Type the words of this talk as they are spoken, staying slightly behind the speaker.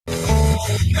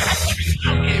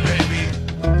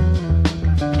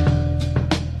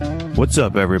What's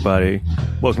up, everybody?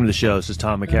 Welcome to the show. This is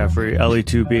Tom McCaffrey,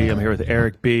 LE2B. I'm here with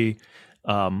Eric B. Rate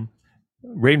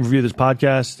and review this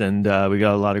podcast, and we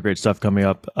got a lot of great stuff coming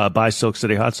up. Buy Silk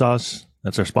City Hot Sauce.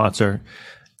 That's our sponsor.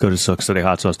 Go to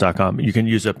silkcityhotsauce.com. You can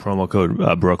use a promo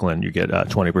code Brooklyn. You get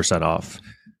 20% off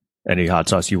any hot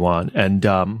sauce you want. And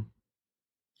donate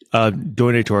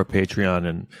to our Patreon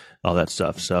and all that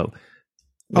stuff. So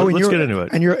let's get into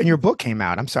it. And your book came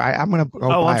out. I'm sorry. I'm going to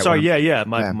go I'm sorry. Yeah.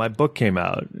 My book came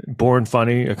out. Born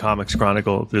Funny, a comics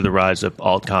chronicle through the rise of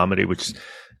alt comedy, which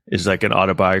is like an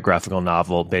autobiographical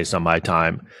novel based on my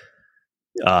time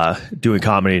doing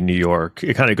comedy in New York.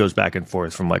 It kind of goes back and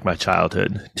forth from like my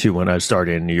childhood to when I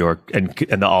started in New York, and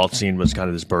the alt scene was kind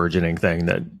of this burgeoning thing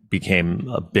that became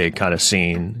a big kind of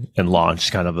scene and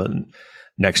launched kind of a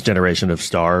next generation of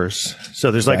stars.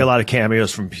 So there's like a lot of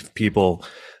cameos from people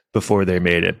before they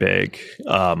made it big,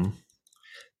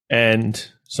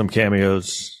 and some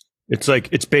cameos.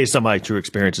 It's based on my true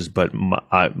experiences, but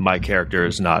my character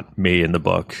is not me in the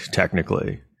book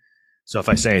technically. So if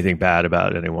I say anything bad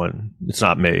about anyone, it's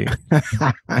not me.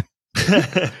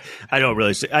 I don't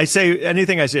really say. I say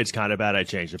anything I say it's kind of bad. I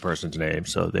change the person's name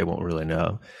so they won't really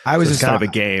know. It's kind of a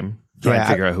game trying to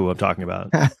figure out who I'm talking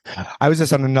about. I was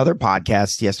just on another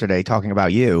podcast yesterday talking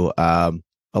about you a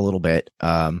little bit.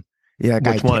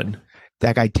 Which one?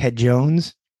 That guy Ted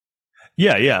Jones.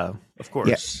 Yeah, of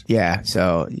course. Yeah.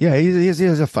 So he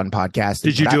has a fun podcast.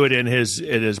 Did you do it in his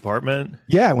apartment?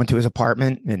 Yeah, I went to his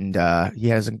apartment, and he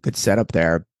has a good setup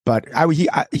there. But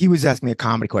he was asking me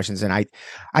comedy questions, and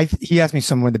he asked me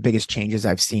some of the biggest changes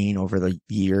I've seen over the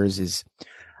years is,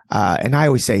 and I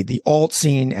always say the alt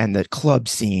scene and the club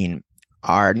scene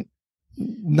are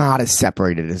not as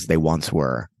separated as they once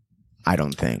were. I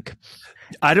don't think.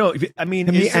 I mean,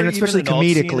 and especially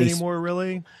comedically anymore,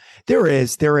 really. There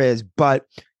is, but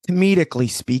comedically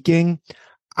speaking,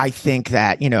 I think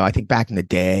that, I think back in the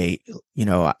day,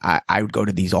 I would go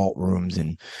to these alt rooms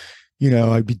and,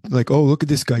 I'd be like, oh, look at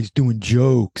this guy's doing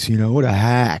jokes, what a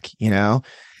hack,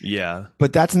 Yeah.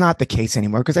 But that's not the case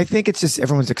anymore, because I think it's just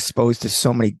everyone's exposed to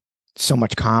so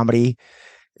much comedy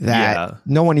that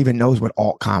no one even knows what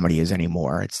alt comedy is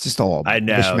anymore. It's just all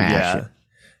mishmash. Yeah.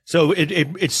 So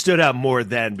it stood out more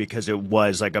then because it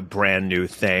was like a brand new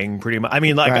thing, pretty much. I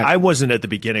mean, like I wasn't at the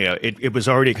beginning of it. It was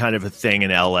already kind of a thing in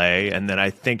LA. And then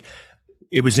I think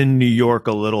it was in New York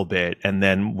a little bit. And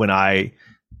then when I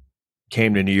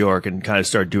came to New York and kind of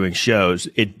started doing shows,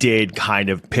 it did kind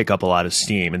of pick up a lot of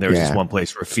steam. And there was this one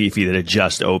place for Fifi that had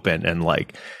just opened, and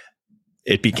like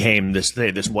it became this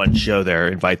thing, this one show there,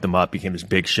 Invite Them Up, became this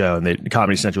big show. And the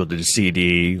Comedy Central did a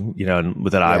CD, and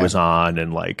that I was on,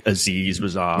 and like Aziz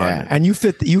was on. Yeah. And you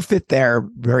fit there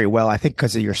very well, I think,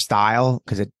 because of your style,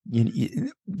 because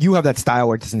you have that style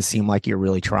where it doesn't seem like you're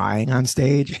really trying on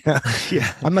stage.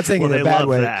 Yeah. I'm not saying in a bad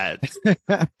way.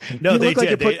 That. No, they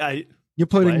did. You're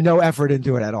putting no effort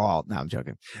into it at all. No, I'm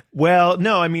joking. Well,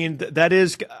 no, I mean, that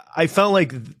is, I felt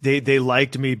like they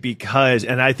liked me because,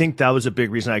 and I think that was a big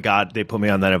reason they put me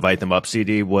on that Invite Them Up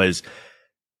CD was,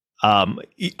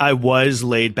 I was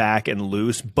laid back and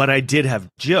loose, but I did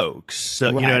have jokes. So,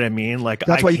 you know what I mean? Like,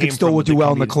 that's why you could still do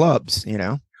well in the clubs,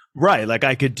 Right. Like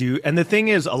I could do. And the thing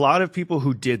is, a lot of people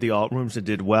who did the alt rooms that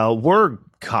did well were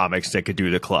comics that could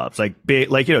do the clubs. Like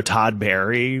Todd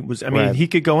Barry was, he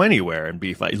could go anywhere and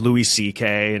be like Louis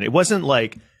C.K. And it wasn't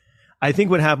like, I think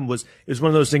what happened was, it was one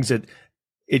of those things that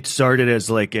it started as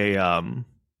like a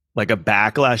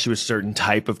backlash to a certain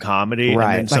type of comedy.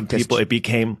 Right. And then some people, it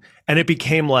became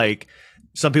like,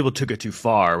 some people took it too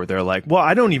far where they're like, well,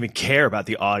 I don't even care about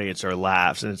the audience or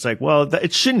laughs. And it's like, well,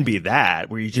 it shouldn't be that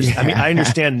where you just, I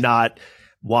understand not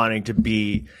wanting to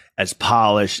be as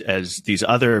polished as these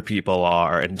other people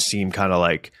are and seem kind of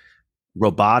like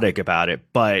robotic about it.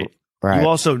 But you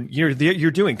also, you're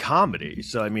doing comedy.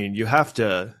 So, you have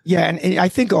to. Yeah. And I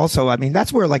think also,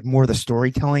 that's where like more the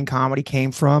storytelling comedy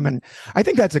came from. And I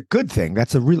think that's a good thing.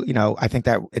 That's a really, I think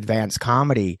that advanced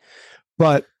comedy,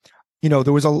 but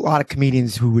there was a lot of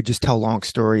comedians who would just tell long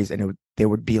stories, and there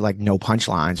would be like no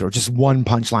punchlines or just one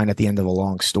punchline at the end of a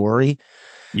long story.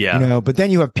 Yeah. But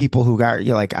then you have people who got,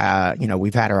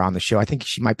 we've had her on the show. I think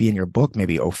she might be in your book,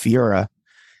 maybe Ophira.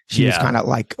 She was kind of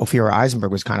like, Ophira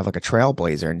Eisenberg was kind of like a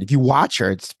trailblazer. And if you watch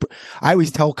her, I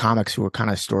always tell comics who are kind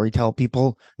of storytell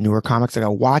people, newer comics, I go,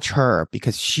 watch her,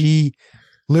 because she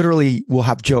literally will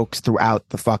have jokes throughout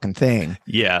the fucking thing.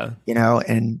 Yeah.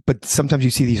 But sometimes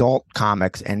you see these alt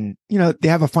comics and, they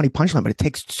have a funny punchline, but it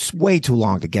takes way too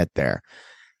long to get there.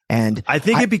 And I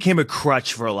think it became a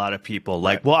crutch for a lot of people.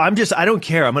 Like, well, I don't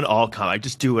care. I'm an all comic. I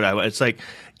just do what I want. It's like,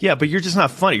 yeah, but you're just not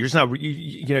funny. You're just not,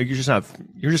 you're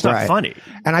just not funny.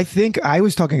 And I think I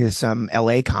was talking to some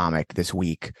LA comic this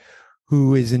week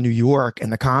who is in New York,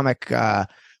 and the comic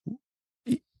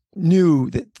knew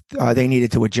that they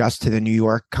needed to adjust to the New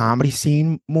York comedy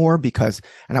scene more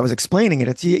and I was explaining it.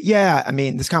 It's, yeah, I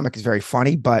mean, this comic is very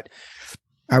funny, but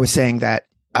I was saying that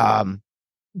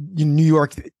New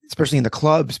York, especially in the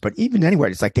clubs, but even anywhere,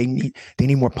 it's like they need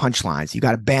more punchlines. You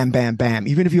got to bam, bam, bam.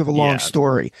 Even if you have a long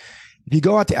story, if you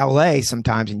go out to LA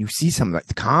sometimes and you see some of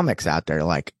the comics out there,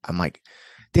 I'm like,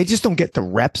 they just don't get the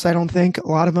reps. I don't think a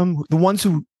lot of them, the ones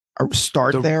who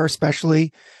start there,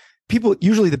 especially people,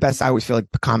 usually the best, I always feel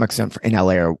like comics in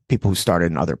LA are people who started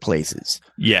in other places.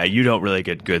 Yeah, you don't really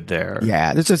get good there.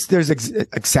 Yeah, there's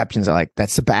exceptions. Like that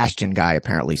Sebastian guy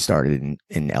apparently started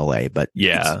in LA, but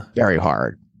it's very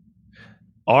hard.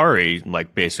 Ari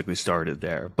basically started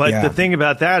there. But the thing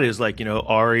about that is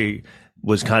Ari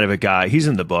was kind of a guy, he's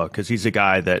in the book because he's a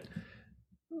guy that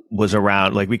was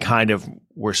around, we kind of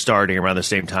were starting around the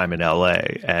same time in LA,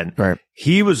 and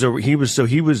he was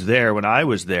there when I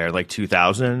was there,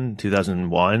 2000,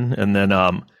 2001, and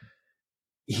then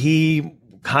he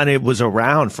kind of was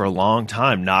around for a long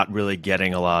time, not really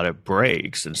getting a lot of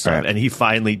breaks and stuff, and he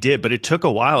finally did, but it took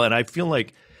a while, and I feel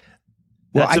like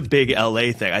that's a big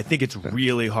LA thing. I think it's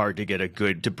really hard to get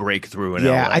to break through in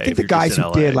LA. Yeah, I think the guys who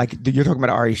did, you're talking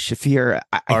about Ari Shaffir.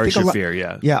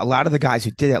 Yeah, a lot of the guys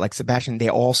who did it, like Sebastian, they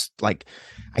all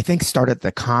I think started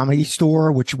the Comedy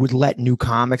Store, which would let new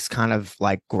comics kind of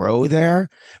grow there.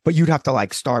 But you'd have to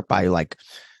start by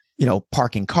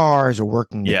parking cars or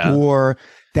working the door.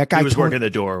 That guy, he was working the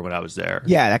door when I was there.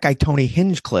 Yeah, that guy Tony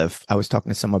Hinchcliffe. I was talking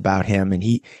to someone about him, and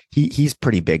he's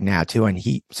pretty big now too. And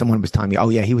someone was telling me, oh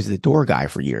yeah, he was the door guy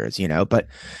for years, But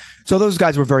so those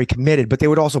guys were very committed, but they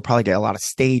would also probably get a lot of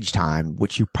stage time,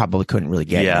 which you probably couldn't really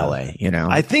get in LA.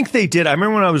 I think they did. I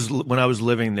remember when I was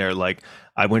living there,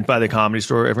 I went by the Comedy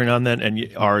Store every now and then,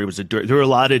 and Ari was there were a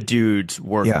lot of dudes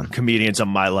comedians on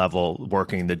my level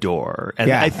working the door, and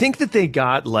I think that they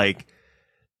got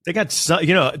some,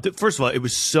 first of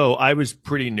all, I was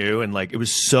pretty new, and it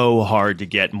was so hard to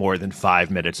get more than 5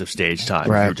 minutes of stage time.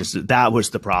 Right. That was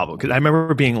the problem. Cause I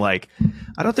remember being I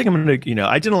don't think I'm going to,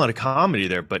 I did a lot of comedy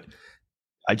there, but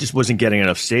I just wasn't getting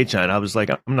enough stage time. I was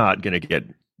like, I'm not going to get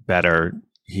better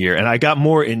here. And I got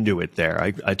more into it there.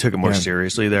 I took it more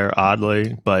seriously there,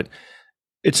 oddly, but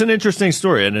it's an interesting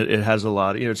story. And it has a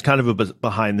lot, it's kind of a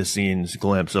behind the scenes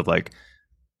glimpse of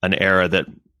an era that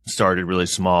started really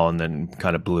small and then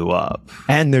kind of blew up.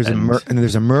 And there's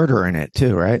a murder in it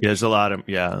too, right? Yeah, there's a lot of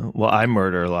well, I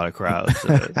murder a lot of crowds.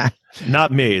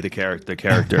 Not me, the character.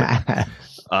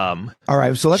 All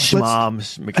right, so let's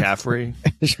McCaffrey.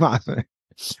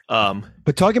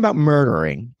 But talking about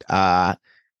murdering, the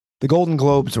Golden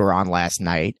Globes were on last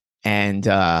night, and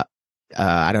I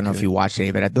don't know if you watched any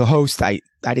of it. The host, I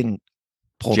didn't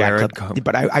pull that clip,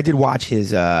 but I did watch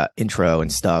his intro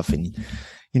and stuff, and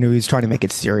he was trying to make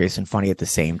it serious and funny at the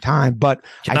same time. But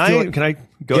can I go ahead?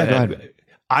 Go ahead.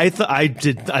 I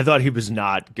thought he was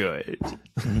not good.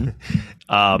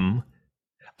 Mm-hmm.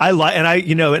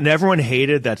 And everyone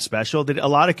hated that special. A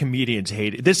lot of comedians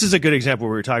hated. This is a good example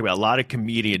where we were talking about. A lot of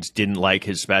comedians didn't like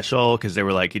his special because they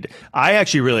were I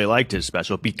actually really liked his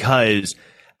special because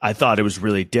I thought it was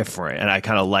really different, and I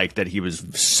kind of liked that he was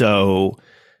so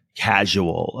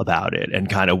casual about it and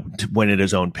kind of went at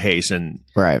his own pace. And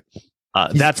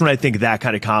that's when I think that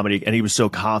kind of comedy, and he was so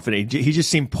confident. He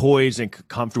just seemed poised and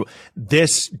comfortable.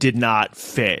 This did not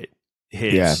fit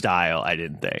his style, I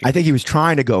didn't think. I think he was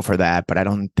trying to go for that, but I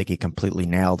don't think he completely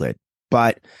nailed it.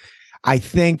 But I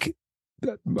think,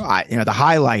 the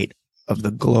highlight of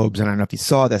the Globes, and I don't know if you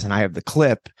saw this, and I have the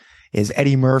clip, is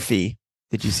Eddie Murphy.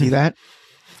 Did you see that?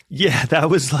 Yeah, that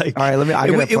was all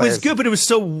right. It was good, but it was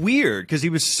so weird because it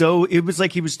was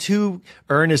like he was too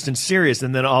earnest and serious,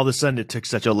 and then all of a sudden it took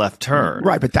such a left turn.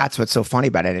 Right, but that's what's so funny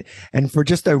about it. And for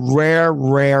just a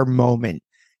rare moment,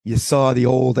 you saw the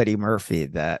old Eddie Murphy,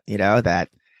 the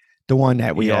one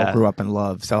that we all grew up and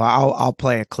loved. So I'll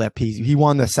play a clip. He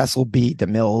won the Cecil B.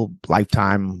 DeMille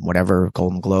Lifetime, whatever,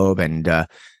 Golden Globe, and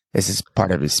this is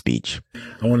part of his speech.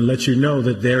 I want to let you know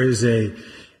that there is a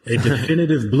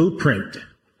definitive blueprint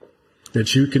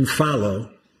that you can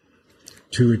follow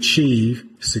to achieve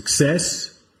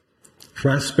success,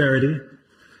 prosperity,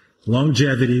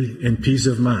 longevity, and peace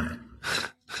of mind.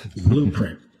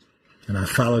 Blueprint. And I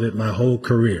followed it my whole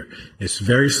career. It's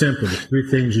very simple. There's three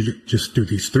things you just do.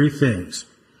 These three things.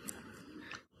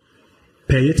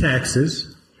 Pay your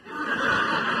taxes.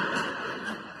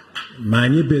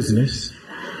 Mind your business.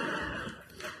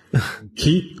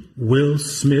 Keep Will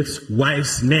Smith's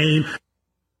wife's name?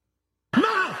 Come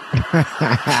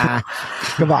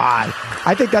on.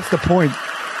 I think that's the point.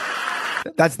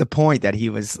 That's the point, that he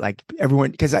was like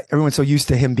because everyone's so used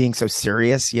to him being so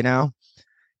serious, you know?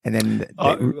 And then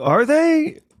are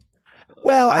they?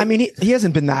 Well, I mean, he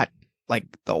hasn't been that like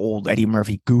the old Eddie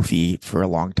Murphy goofy for a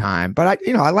long time, but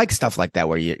I like stuff like that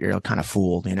where you're kind of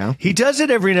fooled, you know. He does it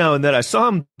every now and then. I saw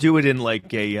him do it in like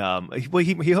he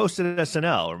hosted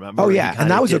SNL, remember? Oh yeah,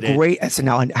 and that was a great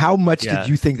SNL. And how much did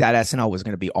you think that SNL was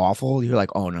going to be awful? You're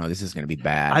like, oh no, this is going to be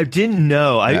bad. I didn't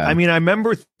know. I mean, I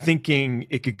remember thinking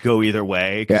it could go either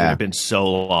way because it had been so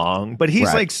long. But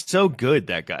he's like so good,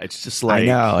 that guy. It's just like, I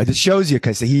know, it shows you,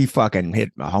 because he fucking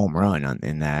hit a home run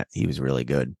in that. He was really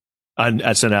good on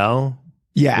SNL.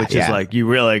 Yeah, which is like, you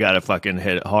really got to fucking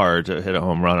hit it hard to hit a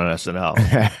home run on SNL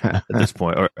at this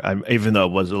point, or even though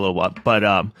it was a little while.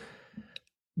 But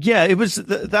yeah, it was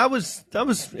that was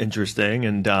interesting,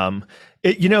 and the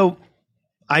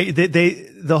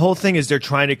whole thing is they're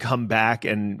trying to come back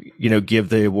and give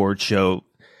the award show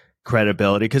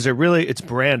credibility, because its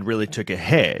brand really took a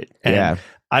hit. And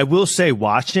I will say,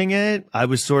 watching it, I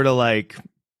was sort of like,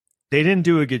 they didn't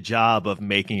do a good job of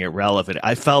making it relevant.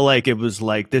 I felt like it was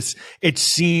like this. It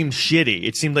seemed shitty.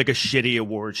 It seemed like a shitty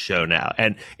awards show now.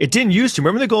 And it didn't used to.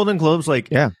 Remember the Golden Globes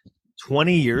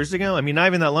 20 years ago? I mean, not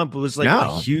even that long, but it was like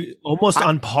almost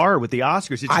on par with the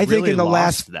Oscars. I think in the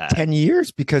last 10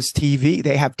 years, because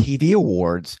they have TV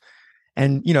awards.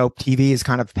 And, TV is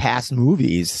kind of past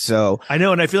movies. So I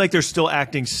know. And I feel like they're still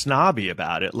acting snobby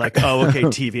about it. Like, oh, okay,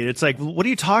 TV. And it's like, what are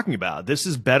you talking about? This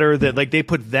is better than, like, they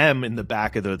put them in the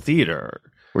back of the theater.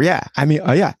 Yeah. I mean,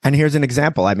 And here's an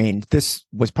example. I mean, this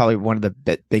was probably one of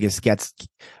the biggest guests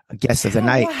of the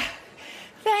night. Wow.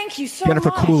 Thank you so Jennifer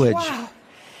much. Coolidge. Wow.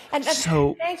 And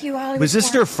so thank you, Hollywood. Was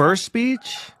this their first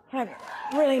speech? It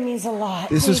really means a lot.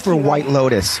 This was for White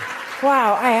Lotus.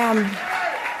 Wow. I am.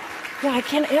 Yeah, I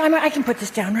can put this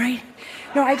down, right?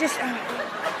 No, I just.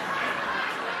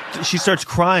 She starts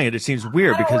crying. It seems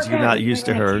weird because you're not used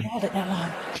to her.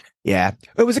 Yeah,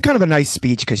 it was a kind of a nice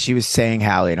speech, because she was saying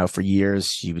how, for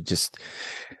years she would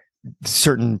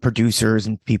certain producers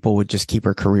and people would just keep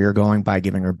her career going by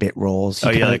giving her bit roles.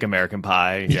 Like American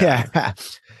Pie. Yeah.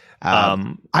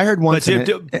 I heard once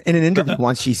in an interview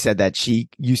once she said that she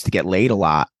used to get laid a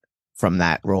lot from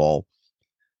that role,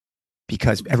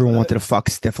 because everyone wanted to fuck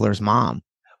Stifler's mom.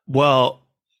 Well,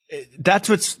 that's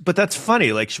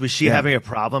funny. Like, was she having a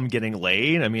problem getting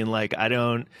laid? I mean, like, I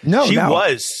don't know. She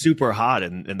was super hot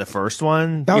in the first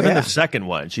one. Even the second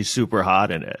one, she's super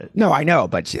hot in it. No, I know,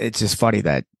 but it's just funny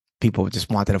that people just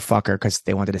wanted to fuck her because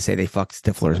they wanted to say they fucked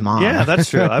Stifler's mom. Yeah, that's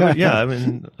true. I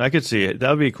mean, I could see it. That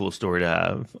would be a cool story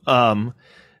to have.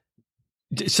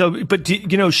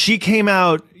 She came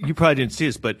out, you probably didn't see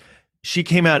this, but she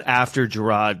came out after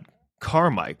Gerard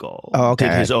Carmichael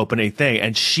did his opening thing,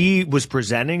 and she was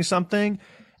presenting something,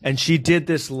 and she did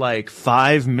this like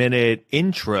 5-minute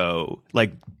intro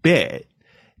bit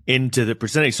into the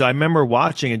presenting. So I remember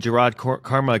watching, and Gerard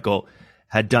Carmichael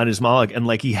had done his monologue, and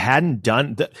like he hadn't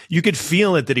done you could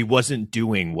feel it that he wasn't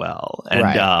doing well.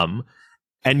 And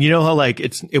and you know how like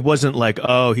it wasn't like,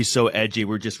 oh, he's so edgy,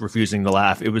 we're just refusing to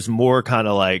laugh. It was more kind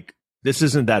of like, this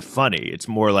isn't that funny. It's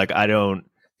more like,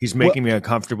 he's making me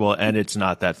uncomfortable, and it's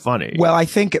not that funny. Well, I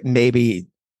think maybe,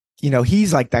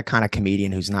 he's like that kind of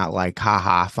comedian who's not like,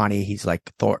 haha, funny. He's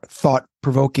like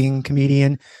thought-provoking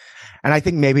comedian. And I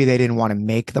think maybe they didn't want to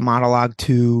make the monologue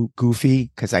too goofy,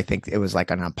 because I think it was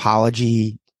like an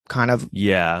apology kind of.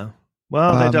 Yeah.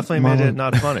 Well, they definitely made it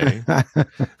not funny.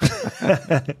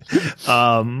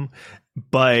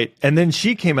 And then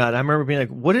she came out. I remember being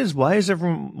like, why is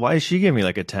she giving me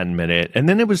like a 10-minute? And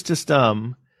then it was just,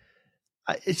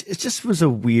 it just was a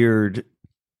weird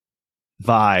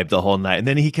vibe the whole night. And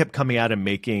then he kept coming out and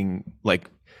making like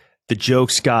the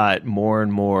jokes got more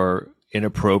and more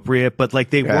inappropriate, but like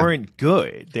they weren't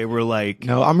good. They were like,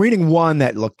 no, I'm reading one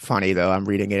that looked funny though. I'm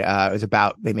reading it. It was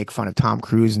about, they make fun of Tom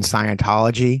Cruise and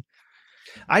Scientology.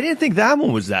 I didn't think that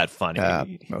one was that funny.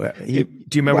 Do you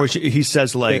remember what he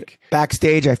says? Like,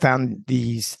 backstage, I found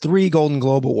these 3 Golden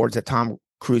Globe Awards that Tom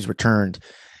Cruise returned.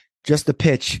 Just the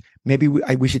pitch. Maybe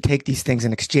we should take these things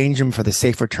and exchange them for the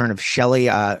safe return of Shelley,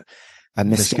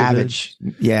 Miss Savage.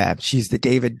 Yeah, she's the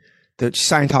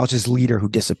Scientologist leader who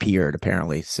disappeared,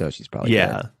 apparently. So she's probably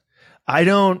dead. I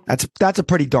don't. That's a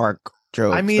pretty dark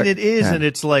joke. I mean, it is, and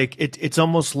it's like it's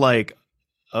almost like,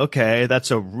 okay,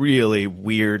 that's a really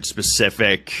weird,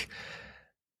 specific,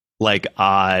 like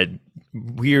odd,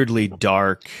 weirdly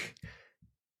dark.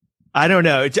 I don't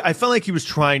know. I felt like he was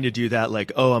trying to do that,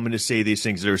 like, oh, I'm going to say these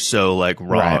things that are so like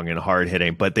wrong and hard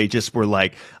hitting, but they just were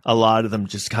like, a lot of them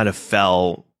just kind of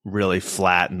fell really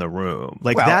flatten the room.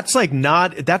 Like Well- that's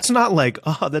not like,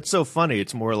 oh, that's so funny.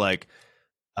 It's more like,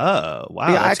 oh, wow.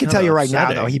 Yeah, I that's can kinda tell you right now,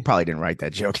 upsetting. though, he probably didn't write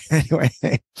that joke anyway.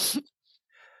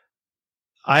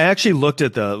 I actually looked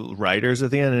at the writers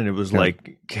at the end, and it was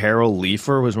like Carol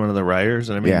Leifer was one of the writers.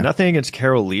 And I mean, nothing against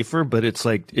Carol Leifer, but it's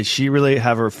like, is she really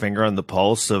have her finger on the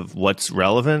pulse of what's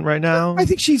relevant right now? I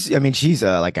think she's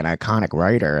like an iconic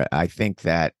writer. I think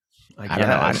that, I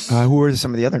don't know. Who are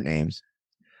some of the other names?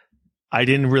 I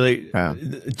didn't really.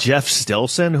 Jeff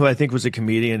Stilson, who I think was a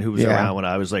comedian who was around when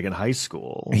I was like in high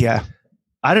school. Yeah.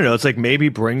 I don't know. It's like maybe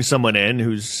bring someone in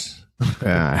who's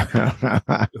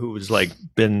who's like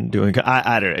been doing.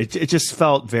 I don't know. It just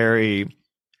felt very.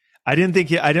 I don't think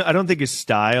his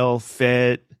style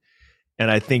fit, and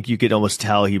I think you could almost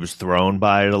tell he was thrown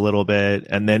by it a little bit.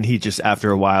 And then he just,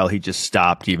 after a while, he just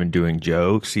stopped even doing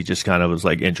jokes. He just kind of was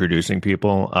like introducing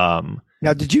people.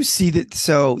 Now, did you see that?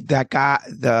 So that guy,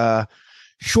 the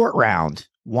Short Round,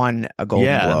 won a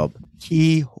Golden Globe.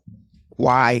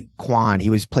 Kwan.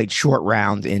 He was played Short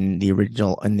Round in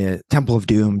the Temple of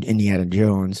Doom, Indiana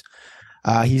Jones.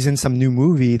 He's in some new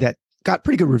movie that got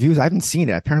pretty good reviews. I haven't seen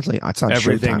it. Apparently, it's on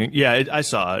Everything. Showtime. Yeah, I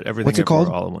saw it. Everything. What's it Everywhere,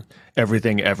 called? All at once.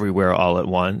 Everything, everywhere, all at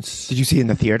once. Did you see it in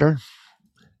the theater?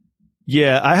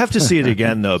 Yeah, I have to see it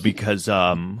again though, because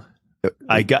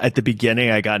I got at the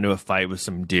beginning I got into a fight with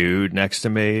some dude next to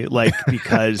me, like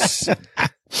because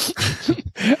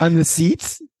on the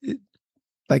seats.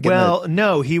 Like, well,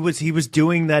 no, he was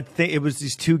doing that thing. It was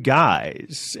these two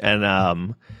guys,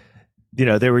 and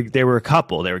they were a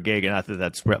couple. They were gay, not that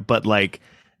that's, but like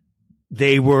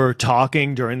they were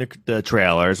talking during the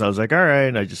trailers. I was like, all right,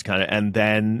 and I just kind of, and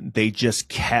then they just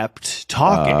kept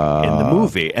talking in the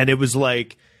movie, and it was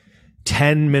like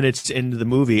 10 minutes into the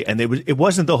movie, and it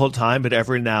wasn't the whole time, but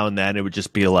every now and then it would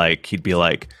just be like, he'd be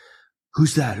like,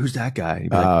 who's that guy? He'd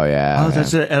be like,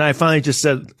 that's it. And I finally just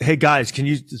said, hey guys, can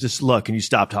you just look, can you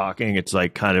stop talking? It's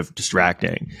like kind of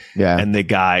distracting. Yeah. And the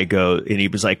guy and he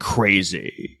was like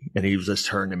crazy, and he was just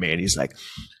turned to me and he's like,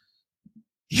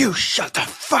 you shut the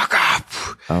fuck up.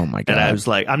 Oh my God. And I was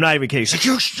like, I'm not even kidding. He's like,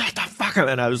 you shut the fuck up.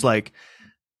 And I was like,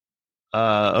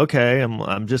 okay,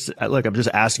 I'm just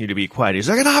asking you to be quiet. He's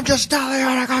like, and I'm just telling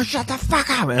you to go shut the fuck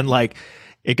up. And like,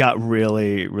 it got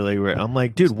really, really weird. I'm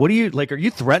like, dude, what are you like? Are you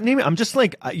threatening me? I'm just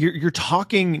like, you're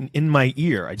talking in my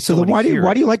ear. Why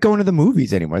do you like going to the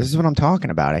movies anymore? This is what I'm talking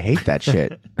about. I hate that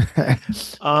shit.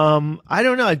 I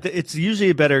don't know. It's usually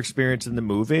a better experience in the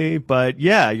movie, but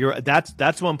yeah,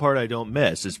 that's one part I don't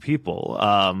miss is people.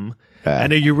 And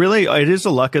it is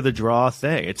a luck of the draw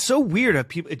thing. It's so weird how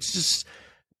people. It's just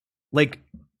like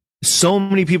so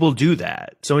many people do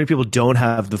that. So many people don't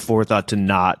have the forethought to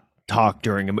not talk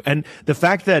during a, and the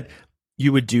fact that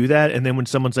you would do that, and then when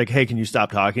someone's like, hey, can you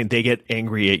stop talking, they get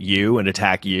angry at you and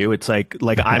attack you. It's like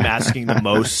I'm asking the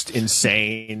most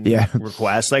insane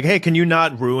request, like, hey, can you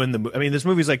not ruin the movie? I mean, this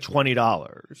movie's like $20.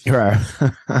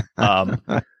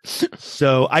 Right.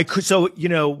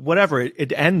 So whatever,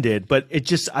 it ended, but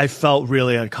I felt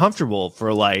really uncomfortable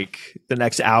for like the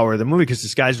next hour of the movie because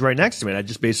this guy's right next to me and I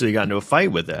just basically got into a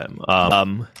fight with him.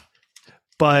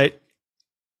 But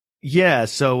yeah,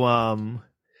 so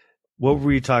what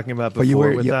were you talking about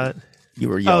before that? You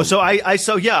were young. Oh, so I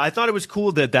thought it was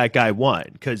cool that guy won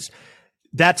because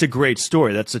that's a great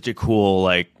story. That's such a cool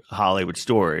like Hollywood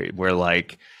story where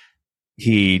like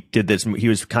he did this. He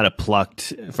was kind of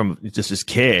plucked from just this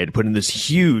kid, put in this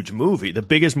huge movie, the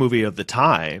biggest movie of the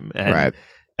time, and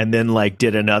then like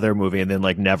did another movie and then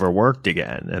like never worked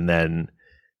again, and then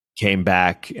came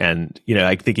back and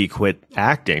I think he quit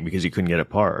acting because he couldn't get a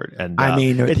part. And I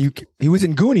mean, he was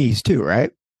in Goonies too,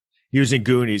 right? He was in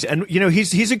Goonies, and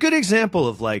he's a good example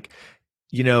of like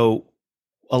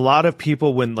a lot of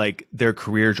people when like their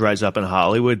career dries up in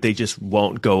Hollywood, they just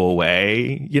won't go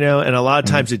away, and a lot of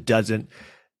times it doesn't.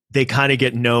 They kind of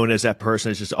get known as that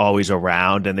person that's just always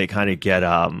around, and they kind of get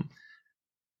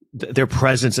their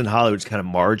presence in Hollywood is kind of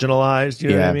marginalized.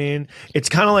 You know what I mean? It's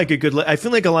kind of like I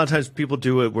feel like a lot of times people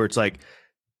do it where it's like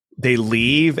they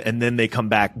leave and then they come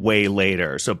back way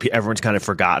later. So everyone's kind of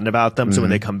forgotten about them. So when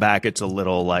they come back, it's a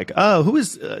little like, oh, who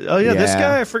is, this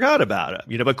guy, I forgot about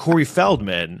him. But Corey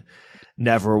Feldman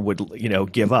never would,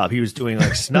 give up. He was doing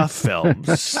like snuff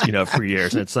films, for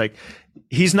years. And it's like,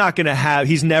 he's never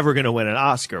going to win an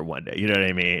Oscar one day. You know what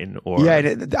I mean?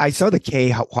 I saw the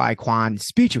K.Y. Kwan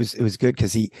speech. It was good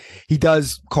because he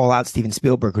does call out Steven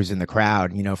Spielberg, who's in the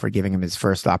crowd, for giving him his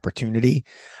first opportunity,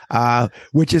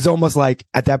 which is almost like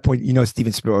at that point,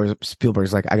 Steven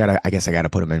Spielberg's like, I guess I got to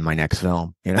put him in my next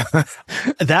film.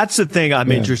 That's the thing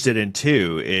I'm interested in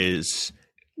too, is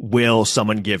will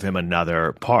someone give him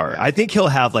another part? I think he'll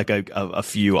have like a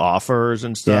few offers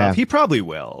and stuff. Yeah. He probably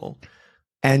will.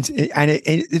 And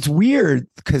it's weird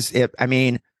because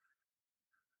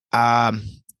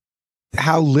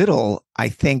how little I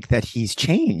think that he's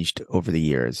changed over the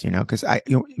years, because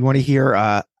you want to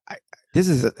hear, this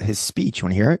is his speech. You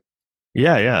want to hear it?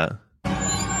 Yeah. Yeah.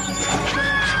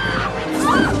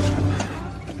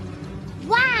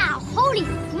 Wow, holy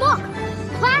smoke!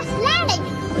 Crash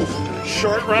landing!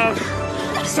 Short round.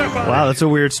 Wow, that's a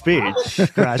weird speech.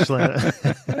 Crash land.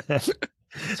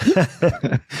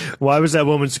 Why was that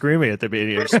woman screaming at the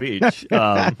beginning of her speech?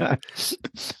 Well,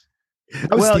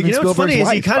 Steven what's funny is he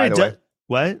wife, kind by of the way.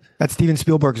 What? That's Steven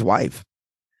Spielberg's wife,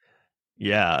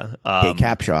 Yeah. Kate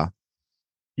Capshaw.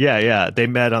 Yeah. They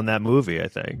met on that movie, I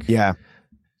think. Yeah.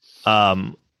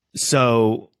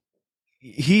 So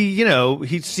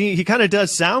he kind of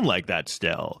does sound like that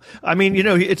still. I mean,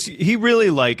 he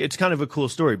really it's kind of a cool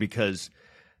story because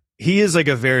he is like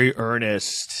a very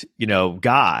earnest,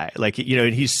 guy. Like,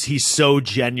 he's so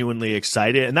genuinely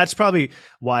excited. And that's probably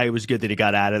why it was good that he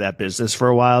got out of that business for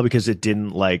a while, because it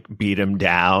didn't beat him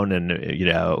down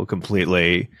and,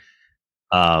 completely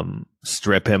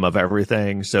strip him of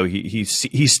everything. So he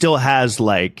still has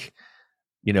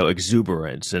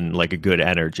exuberance and a good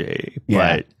energy.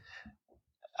 Yeah. But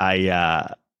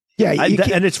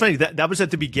and it's funny that was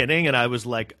at the beginning, and I was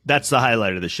like, "That's the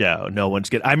highlight of the show." No one's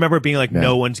gonna. I remember being like,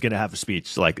 "No one's gonna have a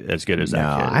speech as good as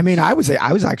that kid." I mean, I was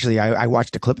actually I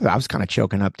watched a clip of it. I was kind of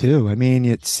choking up too. I mean,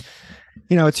 it's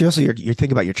it's also you're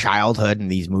thinking about your childhood and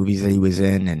these movies that he was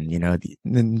in, and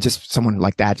then just someone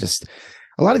like that. Just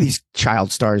a lot of these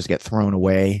child stars get thrown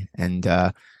away, and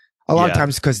a lot of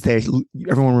times because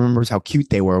everyone remembers how cute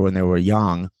they were when they were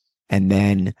young, and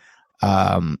then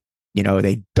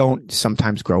they don't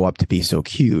sometimes grow up to be so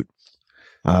cute.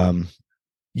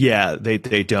 Yeah, they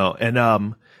don't. And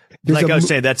like I was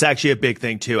saying, that's actually a big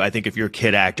thing too. I think if you're a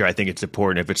kid actor, I think it's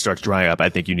important. If it starts drying up, I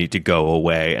think you need to go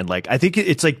away. And I think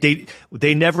it's like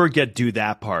they never do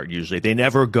that part. Usually, they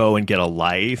never go and get a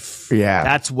life. Yeah,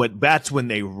 that's when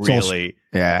they really.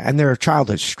 And their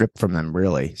childhood stripped from them,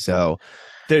 really. So.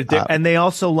 And they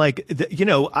also I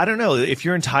don't know if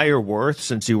your entire worth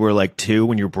since you were 2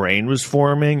 when your brain was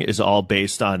forming is all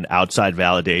based on outside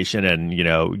validation and,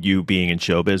 you being in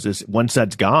show business. Once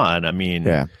that's gone, I mean,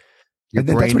 and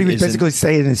that's what he was basically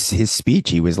saying in his speech.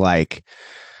 He was like,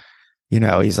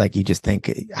 he's like, you just think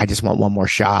I just want one more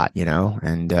shot,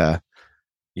 and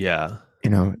yeah.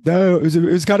 No, it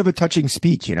was kind of a touching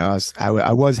speech. I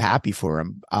was happy for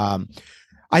him.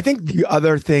 I think the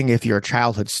other thing, if you're a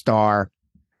childhood star,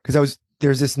 because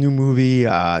there's this new movie,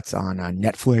 it's on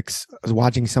Netflix. I was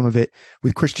watching some of it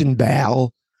with Christian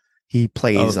Bale. He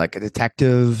plays a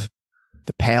detective,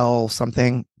 the pale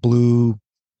something blue.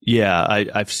 Yeah,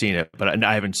 I've seen it, but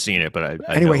I haven't seen it. But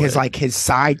anyway, his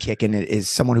sidekick in it is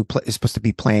someone who is supposed to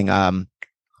be playing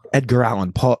Edgar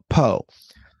Allan Poe.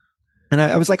 And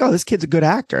I was like, oh, this kid's a good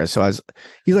actor. So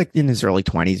he's in his early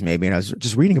 20s maybe, and I was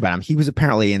just reading about him. He was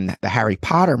apparently in the Harry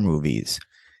Potter movies.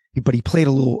 But he played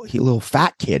a little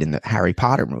fat kid in the Harry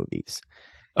Potter movies.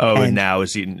 Oh, and now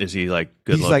is he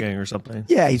good looking or something?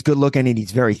 Yeah, he's good looking and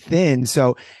he's very thin.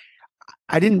 So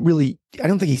I don't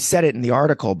think he said it in the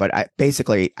article, but I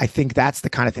think that's the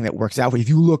kind of thing that works out. If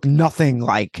you look nothing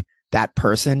like that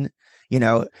person,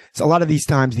 so a lot of these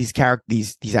times these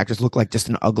actors look like just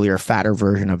an uglier, fatter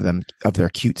version of their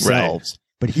cute selves.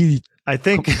 But I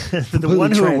think the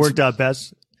one who worked out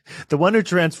best. The one who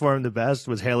transformed the best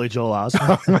was Haley Joel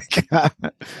Osment. Oh my god!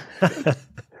 But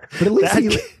at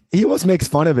least he almost makes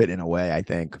fun of it in a way. I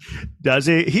think. Does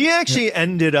he? He actually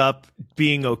ended up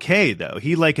being okay though.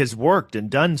 He has worked and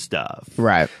done stuff,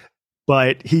 right?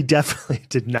 But he definitely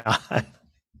did not.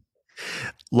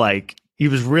 He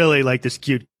was really this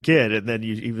cute kid, and then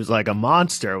he was like a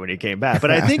monster when he came back.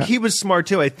 But I think he was smart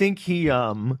too. I think he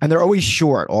and they're always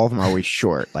short. All of them are always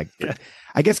short. Yeah.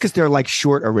 I guess because they're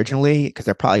short originally, because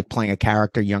they're probably playing a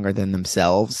character younger than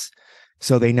themselves,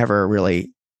 so they never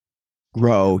really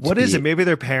grow. What is it? Maybe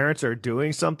their parents are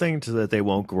doing something so that they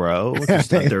won't grow, to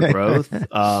stunt their growth.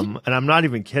 And I'm not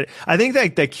even kidding. I think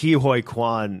that Ke Huy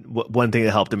Quan, one thing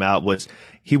that helped him out was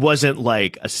he wasn't I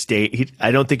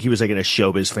don't think he was in a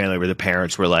showbiz family where the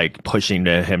parents were pushing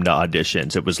him to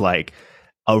auditions. It was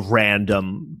a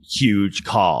random huge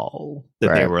call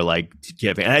that they were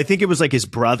giving. And I think it was his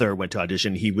brother went to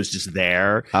audition. He was just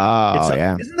there. Oh,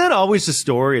 yeah. Isn't that always the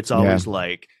story? It's always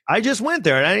I just went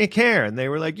there and I didn't care. And they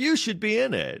were like, you should be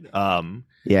in it.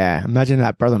 Yeah. Imagine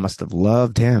that brother must have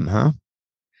loved him, huh?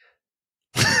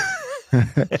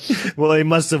 Well, they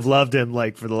must have loved him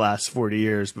like for the last 40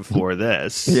 years before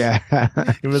this. Yeah.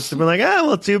 He must have been like,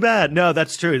 well, too bad. No,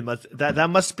 that's true. That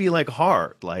must be like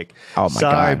hard. Like, Oh my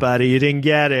sorry, God. buddy, you didn't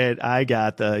get it. I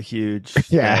got the huge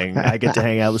Yeah. thing. I get to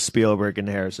hang out with Spielberg and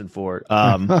Harrison Ford.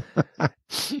 But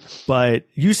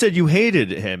you said you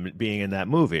hated him being in that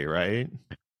movie, right?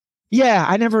 Yeah,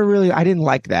 I didn't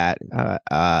like that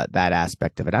that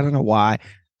aspect of it. I don't know why.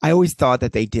 I always thought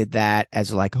that they did that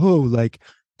as like, like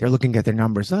they're looking at their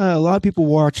numbers. A lot of people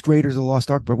watched Raiders of the Lost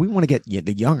Ark, but we want to get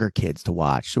the younger kids to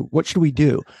watch. So what should we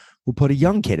do? We'll put a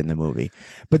young kid in the movie.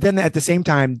 But then at the same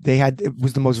time, it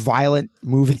was the most violent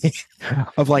movie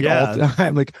of like all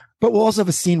time. Like, but we'll also have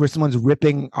a scene where someone's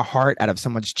ripping a heart out of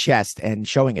someone's chest and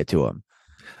showing it to him.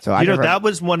 So that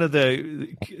was one of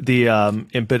the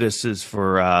impetuses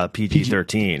for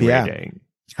PG-13 rating.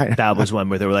 That was one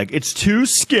where they were like, it's too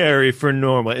scary for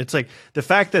normal. It's like the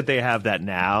fact that they have that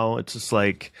now, it's just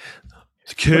like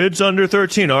kids under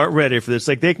 13 aren't ready for this.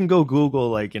 Like they can go Google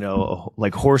like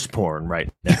horse porn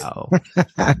right now.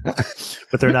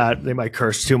 But they're not. They might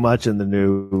curse too much in the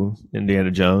new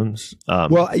Indiana Jones.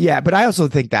 Well, yeah, but I also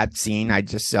think that scene, I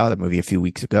just saw the movie a few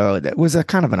weeks ago, that was a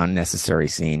kind of an unnecessary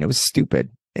scene. It was stupid.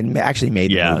 It actually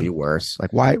made the movie worse.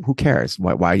 Like, why? Who cares?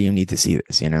 Why do you need to see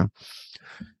this? You know?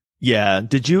 Yeah.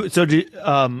 Did you see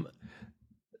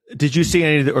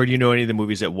any of or do you know any of the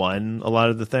movies that won a lot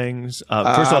of the things?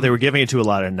 First of all, they were giving it to a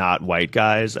lot of not white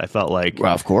guys. I felt like,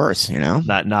 well, of course,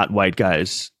 not white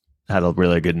guys had a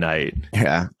really good night.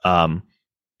 Yeah. And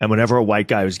whenever a white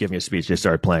guy was giving a speech, they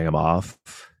started playing him off.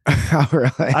 Oh,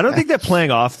 really? I don't think that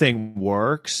playing off thing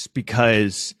works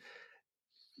because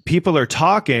people are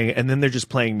talking and then they're just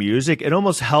playing music. It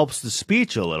almost helps the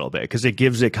speech a little bit because it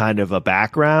gives it kind of a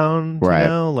background, right?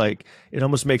 Like it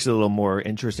almost makes it a little more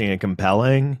interesting and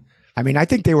compelling. I mean, I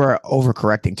think they were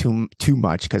overcorrecting too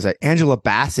much because Angela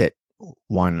Bassett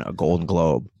won a Golden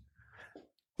Globe,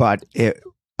 but it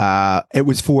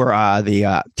was for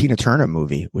the Tina Turner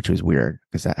movie, which was weird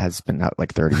because that has been out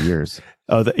like 30 years.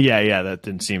 Oh, yeah, that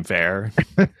didn't seem fair.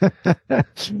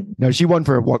 No, she won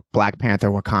for Black Panther: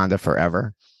 Wakanda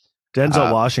Forever.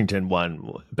 Denzel Washington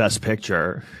won Best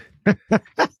Picture.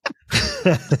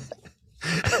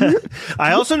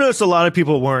 I also noticed a lot of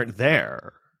people weren't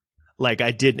there. Like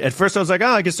I did at first, I was like,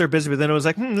 I guess they're busy. But then it was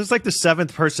like, this is like the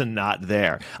seventh person not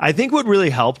there. I think what really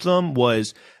helped them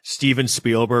was Steven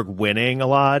Spielberg winning a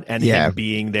lot and him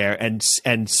being there and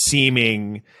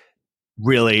seeming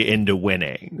really into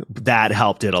winning. That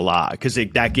helped it a lot because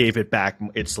that gave it back.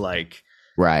 It's like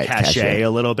cachet a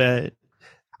little bit.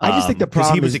 I just think the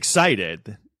problem he was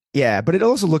excited. Yeah, but it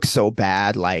also looks so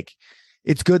bad. Like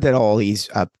it's good that all these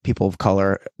people of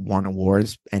color won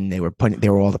awards and they were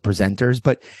all the presenters,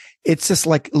 but it's just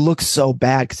like it looks so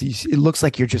bad because it looks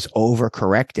like you're just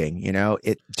overcorrecting.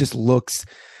 It just looks.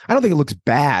 I don't think it looks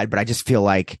bad, but I just feel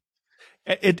like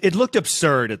it looked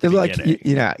absurd at the beginning.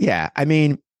 Yeah. I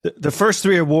mean, the first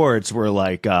three awards were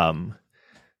like, like,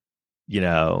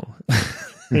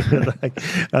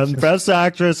 best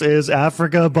actress is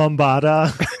Africa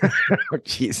Bambaataa. Oh,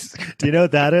 jeez. Do you know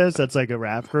what that is? That's like a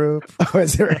rap group. Oh,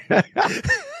 is there?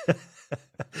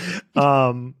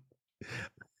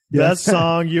 Best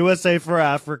song, USA for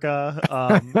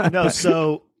Africa. No,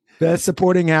 so best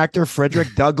supporting actor,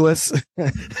 Frederick Douglass.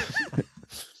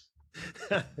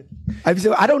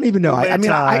 I don't even know. I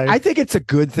mean, I think it's a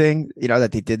good thing,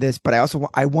 that they did this, but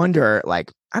I wonder,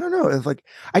 like, I don't know if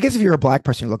I guess if you're a black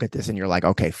person, you look at this and you're like,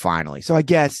 okay, finally. So I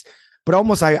guess, but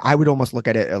almost, I would almost look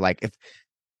at it like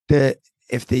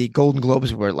if the Golden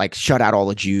Globes were like shut out all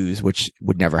the Jews, which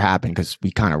would never happen because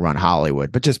we kind of run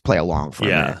Hollywood, but just play along for a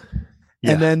minute.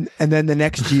 Yeah. And then the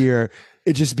next year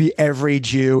it just be every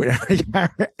Jew in every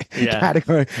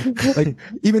category. Like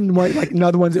even like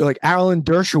another ones like Alan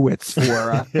Dershowitz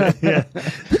for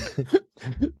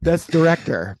best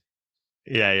director.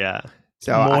 Yeah.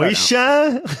 So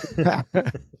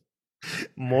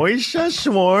Moisha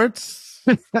Schwartz.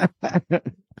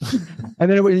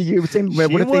 And then what if they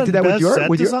did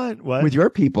that with your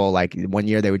people? Like one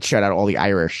year they would shut out all the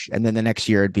Irish, and then the next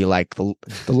year it'd be like the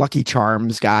Lucky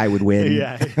Charms guy would win.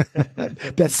 Yeah,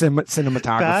 best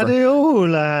cinematographer. Paddy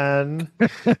Olan.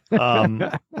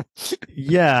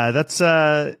 Yeah, that's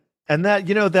and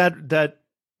that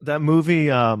that movie,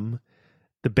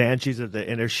 The Banshees of the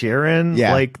Inisherin.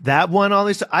 Yeah, like that one. All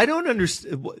these, I don't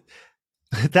understand.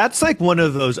 That's like one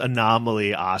of those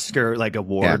anomaly Oscar like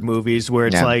award movies where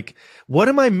it's like, what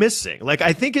am I missing? Like,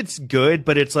 I think it's good,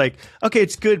 but it's like, okay,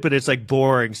 it's good, but it's like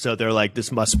boring. So they're like,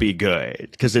 this must be good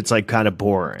because it's like kind of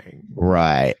boring.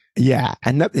 Right. Yeah.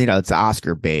 And it's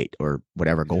Oscar bait or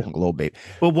whatever, Golden Globe bait.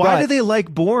 But why do they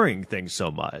like boring things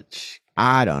so much?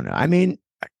 I don't know. I mean,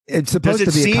 it's supposed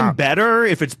Does it to be seem better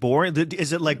if it's boring?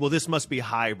 Is it like, well, this must be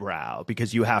highbrow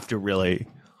because you have to really?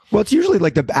 Well, it's usually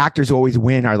like the actors who always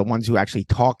win are the ones who actually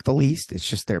talk the least. It's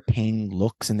just their pained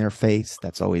looks in their face.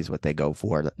 That's always what they go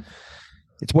for.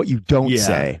 It's what you don't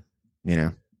say, you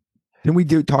know. Didn't we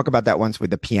talk about that once with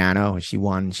the piano? She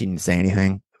won. She didn't say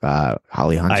anything.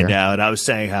 Holly Hunter. I know. And I was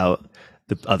saying how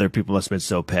the other people must have been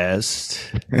so pissed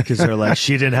because they're like,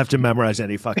 she didn't have to memorize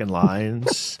any fucking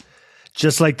lines.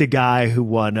 Just like the guy who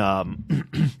won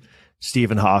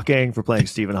Stephen Hawking for playing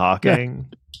Stephen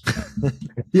Hawking.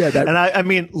 Yeah. And I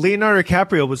mean, Leonardo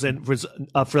DiCaprio was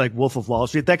up for like Wolf of Wall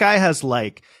Street. That guy has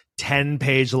like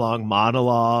 10-page long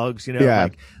monologues, you know,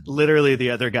 like literally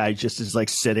the other guy just is like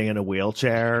sitting in a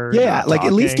wheelchair. Yeah. Like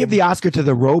at least give the Oscar to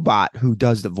the robot who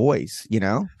does the voice, you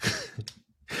know?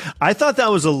 I thought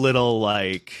that was a little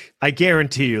like, I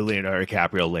guarantee you Leonardo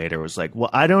DiCaprio later was like, well,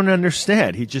 I don't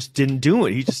understand. He just didn't do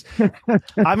it. He just,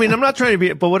 I mean, I'm not trying to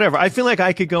be, but whatever. I feel like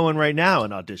I could go in right now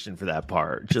and audition for that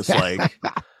part. Just like,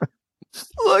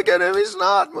 look at him. He's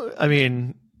not, I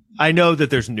mean, I know that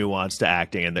there's nuance to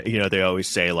acting and that, you know, they always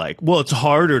say like, well, it's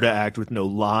harder to act with no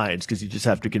lines because you just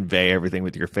have to convey everything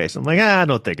with your face. I'm like, I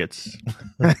don't think it's,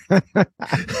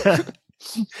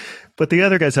 but the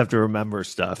other guys have to remember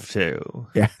stuff too.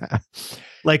 Yeah.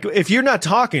 Like if you're not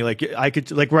talking, like I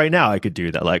could, like right now I could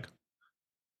do that. Like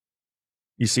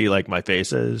you see like my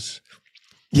faces.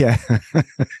 Yeah.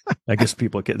 I guess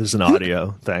people get, this is an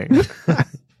audio thing.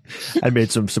 I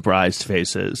made some surprised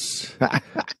faces.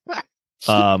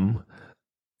 What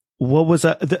was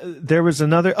that? There was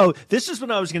another. Oh, this is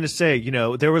what I was going to say. You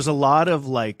know, there was a lot of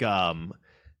like,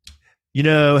 you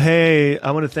know, hey,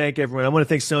 I want to thank everyone. I want to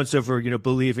thank so and so for, you know,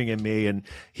 believing in me. And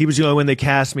he was the only one they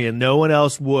cast me, and no one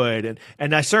else would.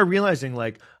 And I started realizing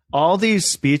like all these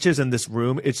speeches in this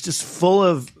room, it's just full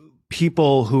of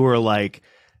people who are like,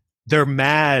 they're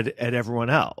mad at everyone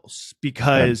else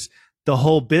because the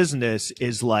whole business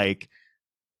is like,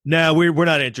 no, we're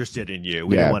not interested in you.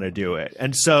 We don't want to do it.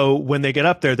 And so when they get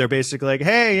up there, they're basically like,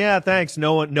 hey, yeah, thanks.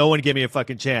 No one give me a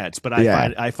fucking chance. But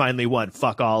I finally won.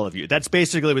 Fuck all of you. That's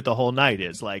basically what the whole night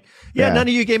is. Like, none of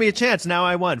you gave me a chance. Now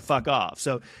I won. Fuck off.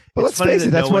 So well, let's face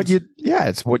it, that's what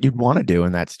it's what you'd want to do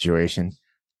in that situation.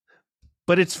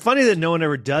 But it's funny that no one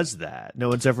ever does that. No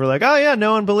one's ever like, oh yeah,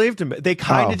 no one believed him. They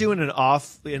kind of do it in an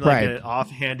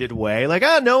offhanded way. Like,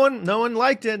 no one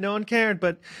liked it, no one cared,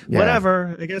 but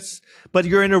whatever, I guess. But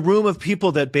you're in a room of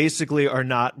people that basically are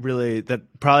not really, that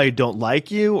probably don't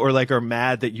like you or like are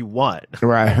mad that you won.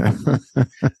 Right.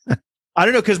 I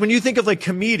don't know, because when you think of like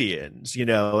comedians, you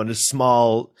know, in a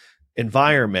small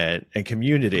environment and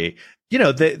community, you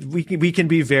know, that we can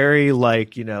be very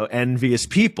like, you know, envious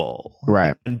people,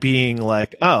 right? And being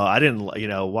like, oh, I didn't, you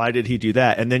know, why did he do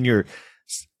that? And then you're,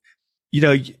 you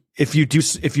know, if you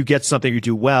get something you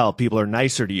do well, people are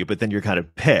nicer to you, but then you're kind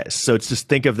of pissed. So it's just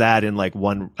think of that in like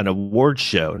an award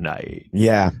show night.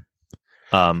 Yeah.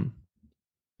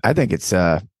 I think it's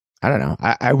I don't know.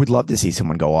 I would love to see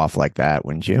someone go off like that,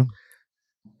 wouldn't you?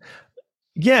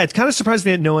 Yeah, it's kind of surprised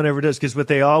me that no one ever does, because what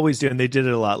they always do, and they did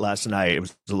it a lot last night, it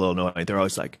was a little annoying. They're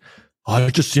always like, I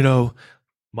just, you know,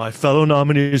 my fellow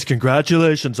nominees,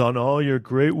 congratulations on all your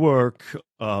great work.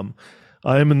 I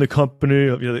am in the company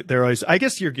of, you know, they're always, I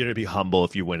guess you're going to be humble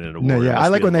if you win an award. No, yeah, I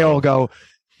like when they all go,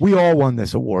 we all won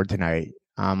this award tonight.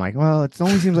 I'm like, well, it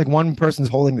only seems like one person's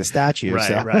holding the statue. Right,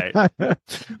 so. right.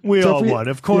 We all won.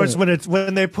 Of course,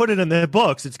 when they put it in their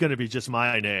books, it's going to be just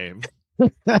my name.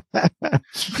 I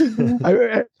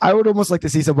would almost like to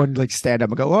see someone like stand up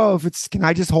and go, oh, can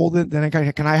I just hold it? Then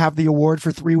can I have the award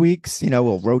for 3 weeks? You know,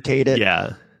 we'll rotate it.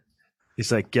 Yeah.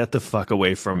 He's like, get the fuck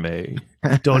away from me.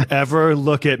 Don't ever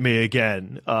look at me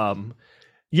again.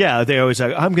 Yeah, they always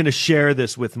like, I'm going to share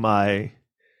this with my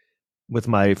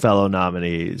fellow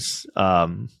nominees. Yeah,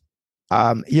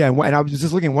 and I was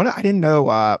just looking. I didn't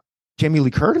know Jamie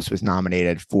Lee Curtis was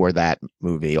nominated for that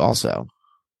movie also.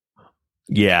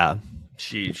 Yeah,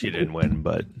 she didn't win,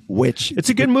 but which it's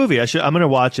a good movie. I'm going to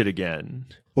watch it again.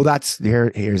 Well,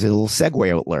 here's a little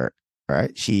segue alert. All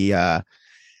right, she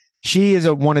is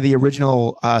one of the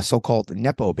original so-called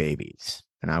Nepo babies,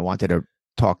 and I wanted to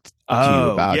talk to you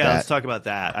about that. Yeah, let's talk about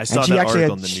that. I saw that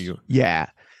article in the New York. Yeah.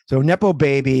 So Nepo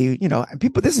baby, you know,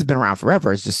 people, this has been around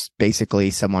forever. It's just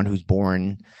basically someone who's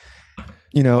born,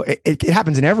 you know, it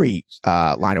happens in every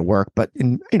line of work, but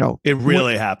it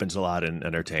really happens a lot in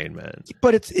entertainment.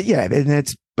 But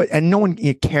and no one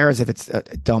cares if it's a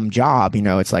dumb job, you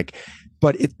know. It's like,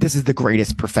 but this is the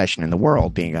greatest profession in the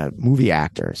world, being a movie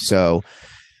actor. So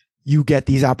you get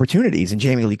these opportunities. And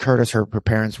Jamie Lee Curtis, her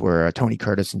parents were Tony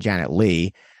Curtis and Janet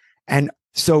Leigh, and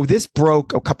So this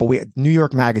broke a couple weeks. New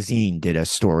York Magazine did a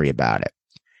story about it.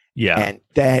 Yeah. And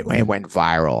that it went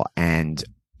viral. And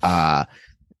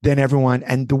then everyone,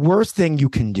 and the worst thing you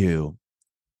can do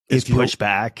is push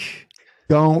back.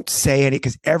 Don't say any,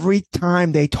 because every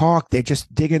time they talk, they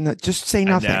just dig in just say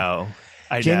nothing.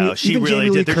 I know. She really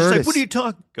did. They're just like, what are you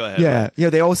talking? Go ahead. Yeah. Yeah.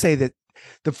 They always say that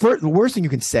the worst thing you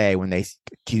can say when they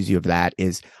accuse you of that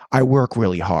is, I work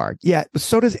really hard. Yeah. But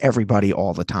so does everybody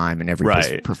all the time in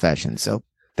every profession. So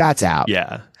that's out.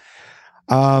 Yeah.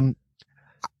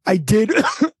 I did.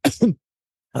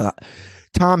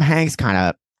 Tom Hanks kind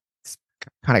of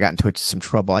got into some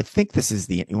trouble. I think this is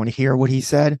you want to hear what he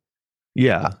said?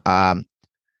 Yeah.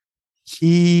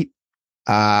 He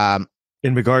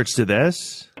in regards to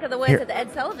this, the ones at the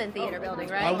Ed Sullivan Theater building,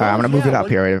 right? I'm going to move it up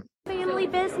here. Family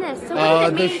business. So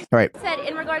what does it mean? Right. Said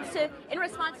in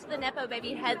response to the Nepo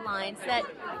baby headlines that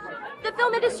the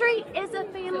film industry is a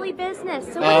family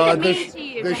business. So what does it mean to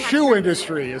you? The shoe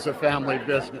industry is a family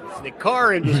business. The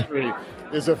car industry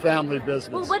is a family business.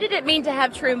 Well, what did it mean to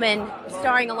have Truman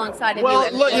starring alongside him?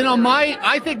 Well, look,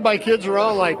 I think my kids are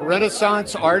all like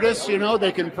Renaissance artists.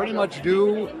 They can pretty much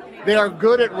they are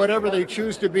good at whatever they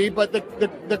choose to be. But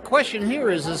the question here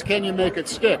is can you make it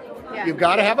stick? Yeah. You've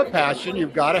got to have a passion.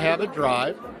 You've got to have a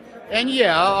drive. And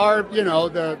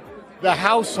the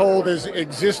household has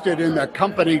existed in the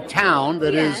company town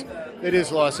that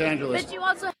is Los Angeles. But you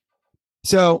also.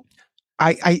 So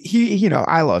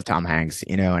I love Tom Hanks,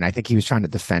 and I think he was trying to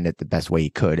defend it the best way he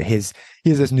could. He has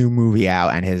this new movie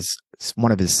out, and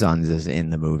one of his sons is in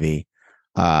the movie.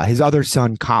 His other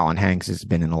son, Colin Hanks, has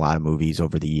been in a lot of movies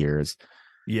over the years.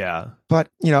 Yeah. But,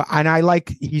 and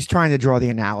he's trying to draw the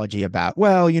analogy about,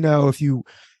 well, if you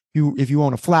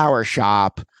own a flower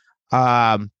shop,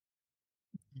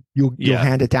 you'll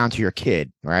hand it down to your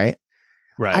kid. Right.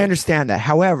 Right. I understand that.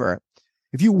 However,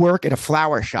 if you work at a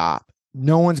flower shop,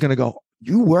 no one's going to go,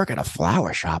 you work at a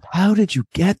flower shop. How did you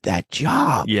get that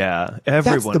job? Yeah.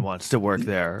 Everyone wants to work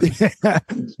there.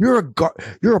 You're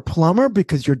a plumber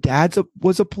because your dad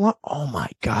was a plumber. Oh my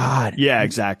God. Yeah,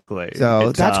 exactly.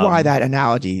 So that's why that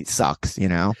analogy sucks,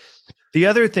 The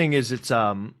other thing is it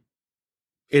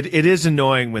is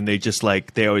annoying when they just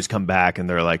they always come back and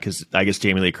they're like, cause I guess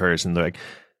Jamie Lee Curtis and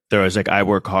they're always like, I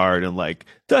work hard, and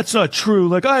that's not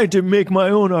true. I had to make my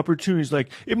own opportunities.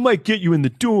 It might get you in the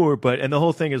door, and the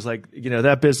whole thing is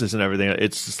that business and everything.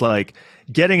 It's just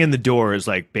getting in the door is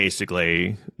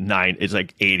basically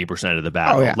 80% of the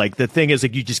battle. Oh, yeah. The thing is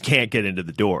you just can't get into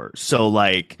the door. So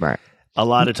right. A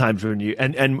lot of times when you,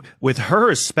 and with her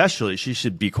especially, she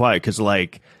should be quiet. Cause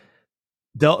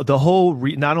the whole,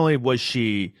 not only was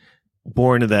she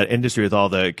born in that industry with all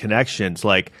the connections,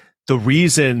 the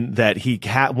reason that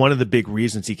one of the big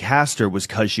reasons he cast her was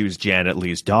because she was Janet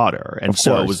Leigh's daughter. And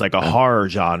so it was a horror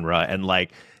genre. And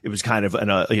it was kind of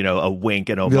a wink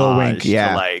and homage.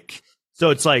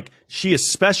 So it's she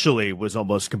especially was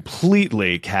almost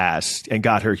completely cast and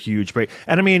got her huge break.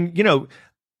 And I mean,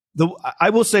 I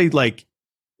will say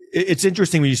it's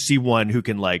interesting when you see one who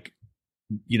can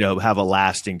have a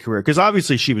lasting career. Cause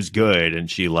obviously she was good and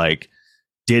she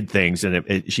did things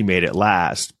and she made it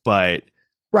last, but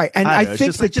right. And I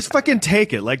think just fucking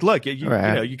take it. Look,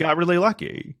 you got really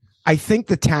lucky. I think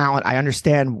the talent, I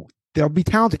understand they'll be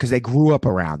talented because they grew up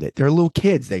around it. They're little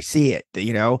kids. They see it,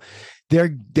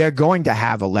 they're going to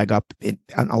have a leg up in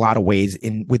a lot of ways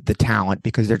with the talent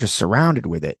because they're just surrounded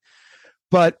with it.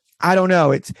 But I don't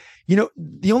know. It's,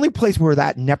 the only place where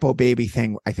that Nepo baby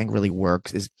thing I think really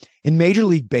works is in Major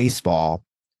League Baseball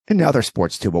and other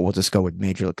sports too, but we'll just go with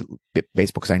Major League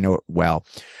Baseball because I know it well.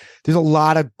 There's a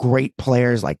lot of great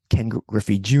players like Ken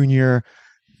Griffey Jr.,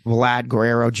 Vlad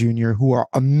Guerrero Jr., who are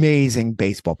amazing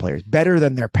baseball players, better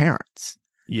than their parents.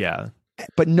 Yeah.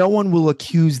 But no one will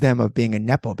accuse them of being a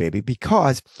Nepo baby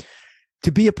because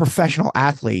to be a professional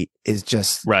athlete is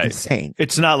just insane.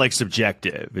 It's not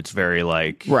subjective. It's very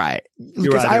right.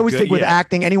 Because I always think with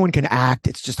acting, anyone can act.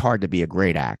 It's just hard to be a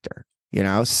great actor.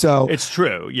 So it's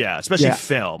true. Yeah. Especially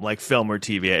film, film or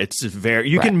TV. It's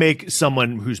you can make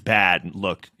someone who's bad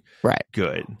look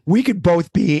good. We could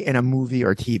both be in a movie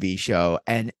or TV show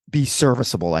and be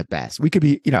serviceable at best. We could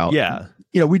be,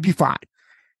 we'd be fine,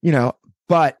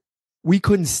 but we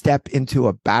couldn't step into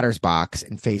a batter's box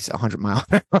and face 100-mile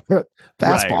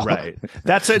fastball. Right.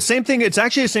 That's the same thing. It's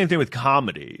actually the same thing with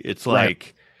comedy. It's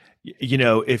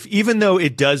if even though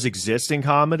it does exist in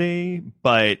comedy,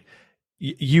 but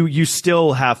you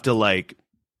still have to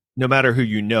no matter who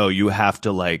you have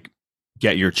to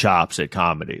get your chops at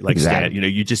comedy. Exactly.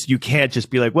 You can't just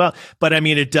be well, but I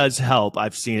mean, it does help.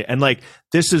 I've seen it. And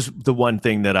this is the one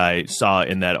thing that I saw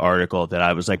in that article that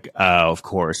I was oh, of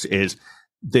course, is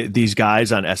these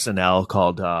guys on SNL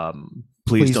called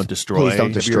Please Don't Destroy. Please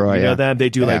Don't Destroy. You know them? They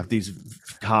do like these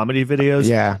comedy videos.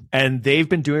 Yeah. And they've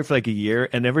been doing it for like a year.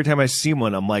 And every time I see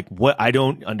one, I'm like, what? I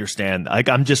don't understand. Like,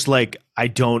 I'm just like,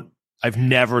 I've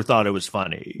never thought it was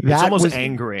funny. It's almost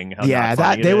angering. How not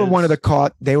funny they it were is. one of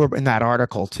the they were in that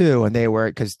article too. And they were,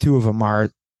 because two of them are,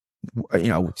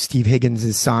 Steve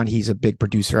Higgins' son, he's a big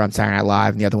producer on Saturday Night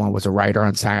Live. And the other one was a writer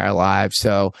on Saturday Night Live.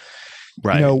 So,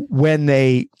 when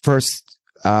they first,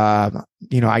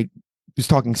 I was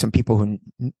talking to some people who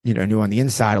knew on the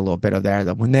inside a little bit of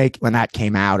that. When that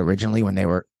came out originally, when they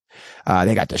were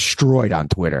they got destroyed on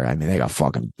Twitter. I mean, they got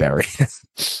fucking buried.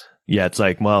 Yeah, it's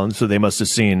like, well, so they must have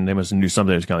knew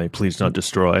something was coming. Please don't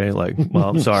destroy. Like, well,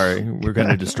 I'm sorry, we're going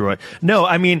to destroy. No,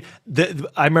 I mean,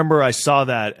 I remember I saw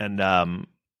that, and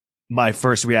my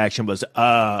first reaction was,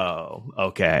 oh,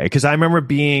 okay, because I remember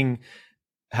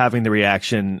having the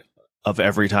reaction of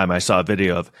every time I saw a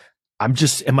video of,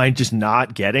 am I just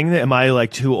not getting it? Am I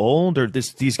like too old, or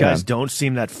these guys don't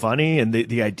seem that funny, and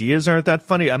the ideas aren't that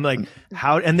funny? I'm like,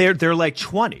 how? And they're like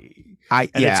 20.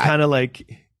 It's kind of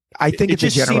like, I think it's a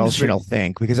generational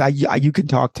thing, because you can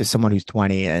talk to someone who's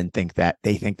 20 and think that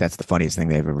they think that's the funniest thing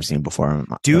they've ever seen before.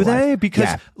 Do they?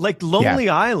 Because like Lonely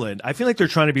Island, I feel like they're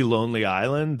trying to be Lonely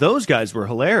Island. Those guys were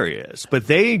hilarious, but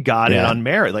they got it on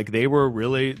merit. Like they were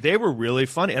really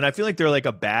funny. And I feel like they're like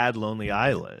a bad Lonely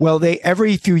Island. Well,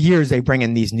 every few years they bring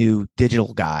in these new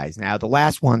digital guys. Now the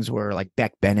last ones were like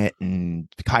Beck Bennett and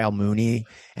Kyle Mooney,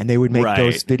 and they would make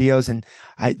those videos, and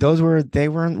they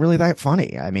weren't really that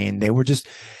funny. I mean, they were just,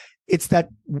 it's that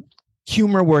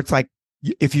humor where it's like,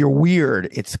 if you're weird,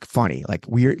 it's funny. Like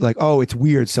weird, like, oh, it's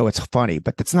weird, so it's funny.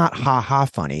 But it's not ha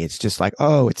funny. It's just like,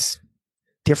 oh, it's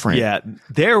different. Yeah,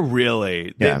 they're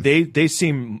really they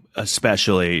seem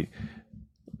especially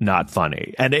not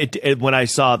funny. And when I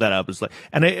saw that, I was like,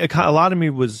 and a lot of me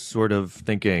was sort of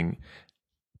thinking,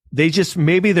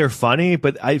 maybe they're funny,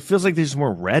 but I feels like they just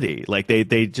weren't ready. Like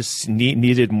they just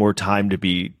needed more time to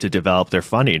develop their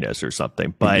funniness or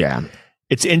something. But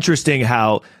it's interesting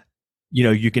how,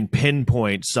 you can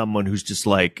pinpoint someone who's just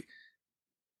like,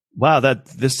 wow,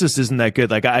 this just isn't that good.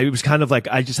 Like I was kind of like,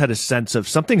 I just had a sense of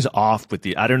something's off with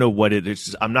I don't know what it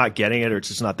is. I'm not getting it, or it's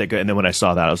just not that good. And then when I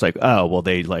saw that, I was like, oh, well,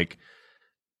 they like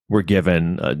were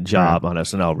given a job on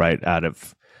SNL right out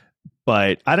of.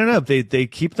 But I don't know if they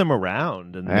keep them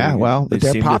around, and they're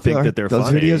seem popular. to think that they're Those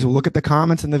funny. videos, look at the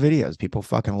comments in the videos. People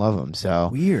fucking love them. So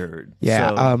weird.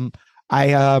 Yeah.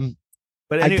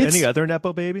 But any other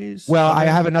Nepo babies? Well, I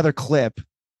have another clip.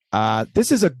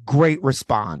 This is a great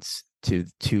response to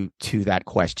that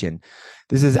question.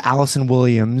 This is Allison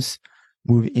Williams,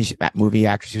 movie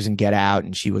actress who's in Get Out,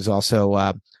 and she was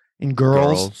also in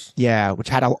Girls. Yeah, which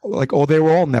had they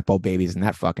were all Nepo babies in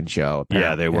that fucking show. Apparently.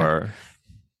 Yeah, they were.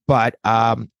 But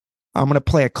I'm going to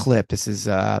play a clip. This is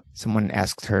someone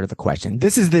asked her the question.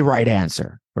 This is the right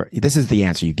answer. This is the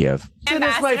answer you give.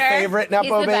 This is my favorite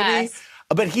Nepo baby. Best.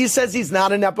 But he says he's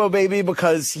not a Nepo baby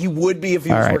because he would be if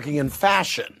he was working in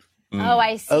fashion. Oh,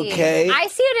 I see. Okay. I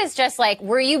see it as just like,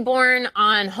 were you born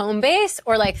on home base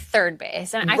or like third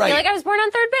base? And I feel like I was born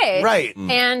on third base. Right.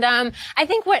 And I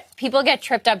think what people get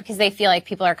tripped up because they feel like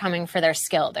people are coming for their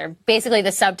skill. They're basically,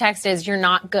 the subtext is you're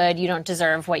not good, you don't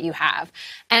deserve what you have.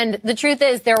 And the truth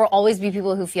is there will always be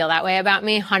people who feel that way about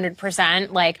me,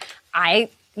 100%. Like I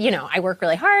work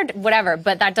really hard, whatever,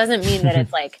 but that doesn't mean that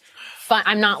it's like,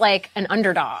 I'm not like an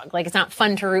underdog. Like it's not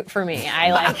fun to root for me.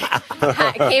 I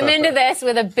came into this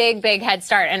with a big head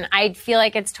start, and I feel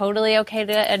like it's totally okay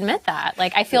to admit that.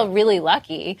 Like I feel really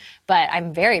lucky, but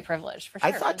I'm very privileged for sure.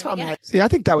 I thought Tom had. See, I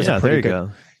think that was a pretty good.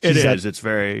 Go. It's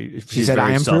very. She's said,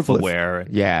 very I am self-aware.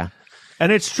 Yeah,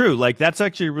 and it's true. Like that's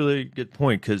actually a really good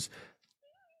point, because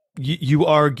you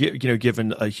are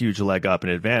given a huge leg up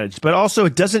and advantage, but also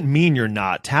it doesn't mean you're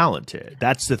not talented.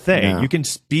 That's the thing. Yeah. You can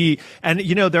be, and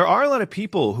there are a lot of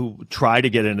people who try to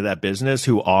get into that business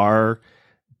who are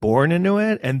born into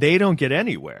it and they don't get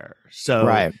anywhere.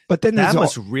 So but then that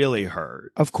must really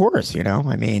hurt. Of course,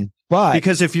 I mean, but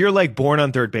because if you're like born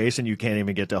on third base and you can't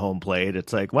even get to home plate,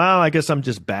 it's like, well, I guess I'm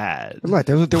just bad. Look,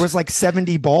 there was like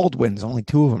 70 Baldwins. Only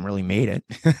 2 of them really made it.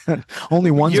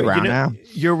 Only one's around now.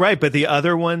 You're right, but the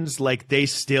other ones, like they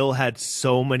still had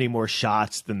so many more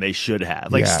shots than they should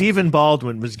have. Like Stephen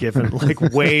Baldwin was given like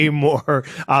way more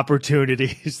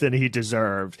opportunities than he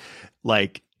deserved.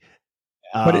 Like,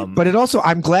 but it also,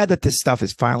 I'm glad that this stuff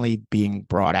is finally being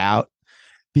brought out,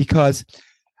 because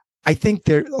I think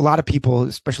there a lot of people,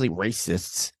 especially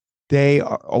racists, they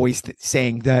are always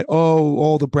saying that,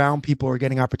 all the brown people are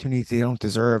getting opportunities they don't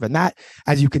deserve. And that,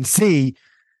 as you can see,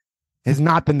 has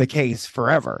not been the case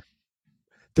forever.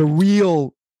 The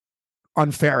real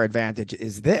unfair advantage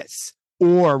is this?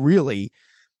 Or really,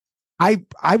 I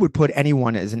would put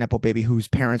anyone as a Nepo baby whose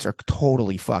parents are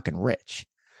totally fucking rich.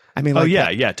 I mean,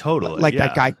 totally. Like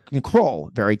that guy, Nick Kroll,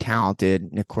 very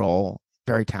talented. Nick Kroll,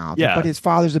 very talented. Yeah. But his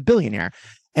father's a billionaire.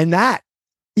 And that,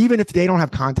 even if they don't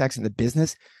have context in the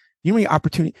business, you know, the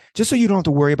opportunity, just so you don't have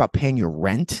to worry about paying your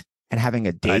rent and having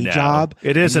a day job.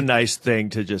 It is a nice thing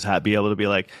to just be able to be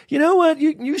like, you know what,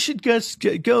 you should just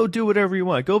go do whatever you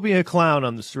want. Go be a clown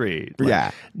on the street.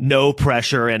 Like, no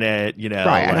pressure in it, you know.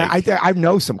 Right. Like, and I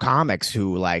know some comics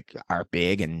who like are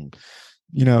big and,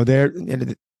 you know, they're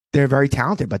very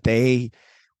talented, but they,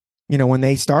 you know, when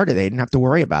they started, they didn't have to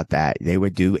worry about that. They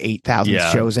would do 8,000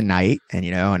 shows a night. And,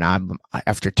 you know, and I'm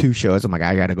after 2 shows, I'm like,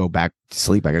 I got to go back to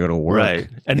sleep. I got to go to work. Right.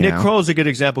 And Nick Kroll is a good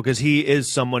example because he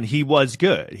is someone, he was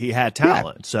good. He had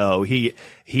talent. Yeah. So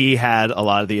he had a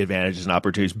lot of the advantages and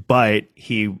opportunities, but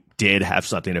he did have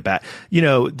something to back. You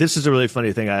know, this is a really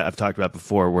funny thing I've talked about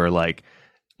before where like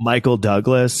Michael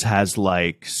Douglas has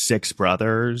like 6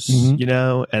 brothers, you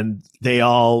know, and they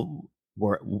all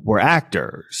were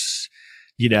actors.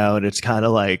 You know, and it's kind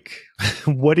of like,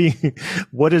 what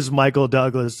does Michael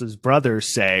Douglas's brother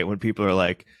say when people are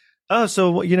like, oh,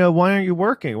 so, you know, why aren't you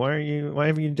working? Why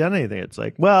haven't you done anything? It's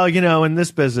like, well, you know, in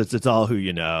this business, it's all who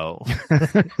you know.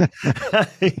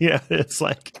 Yeah, it's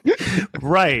like,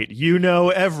 right. You know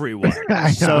everyone. Know.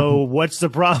 So what's the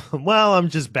problem? Well, I'm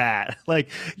just bad. Like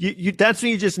you that's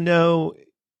when you just know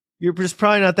you're just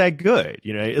probably not that good.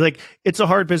 You know, like it's a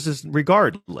hard business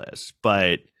regardless,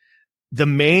 but the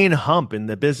main hump in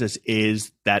the business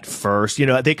is that first, you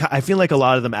know, I feel like a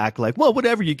lot of them act like, well,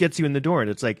 whatever gets you in the door. And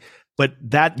it's like, but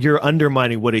that you're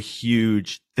undermining what a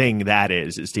huge thing that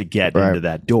is to get into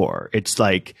that door. It's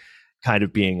like kind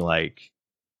of being like,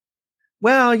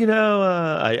 well, you know,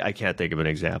 I can't think of an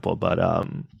example, but,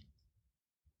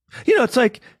 you know, it's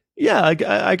like, yeah,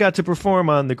 I got to perform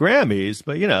on the Grammys,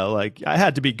 but, you know, like I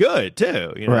had to be good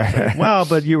too. You know, like, wow,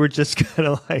 but you were just kind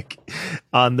of like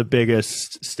on the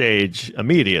biggest stage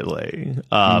immediately.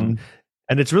 And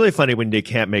it's really funny when they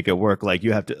can't make it work. Like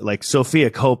you have to, like Sofia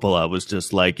Coppola was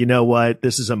just like, you know what,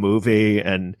 this is a movie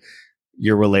and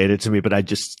you're related to me, but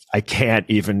I can't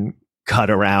even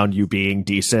cut around you being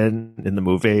decent in the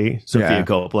movie. Sofia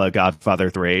Coppola,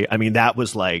 Godfather 3. I mean, that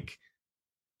was like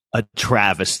a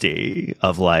travesty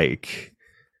of like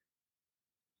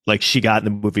she got in the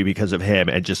movie because of him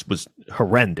and just was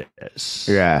horrendous.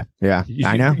 Yeah.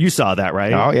 I know. You saw that,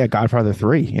 right? Oh yeah, Godfather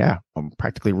 3. Yeah,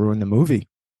 practically ruined the movie.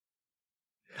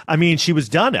 I mean, she was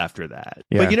done after that.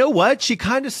 Yeah. But you know what? She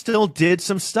kind of still did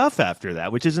some stuff after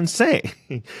that, which is insane.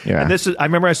 Yeah. And I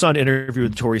remember I saw an interview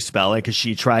with Tori Spelling because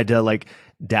she tried to like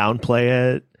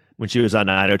downplay it when she was on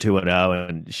 90210,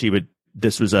 and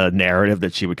this was a narrative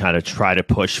that she would kind of try to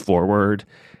push forward,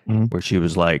 where she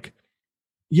was like,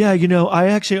 yeah, you know, I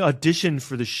actually auditioned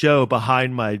for the show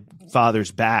behind my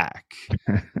father's back.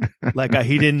 Like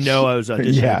he didn't know I was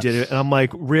auditioning. Yeah. Did it. And I'm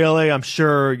like, really? I'm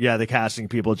sure. Yeah. The casting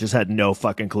people just had no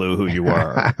fucking clue who you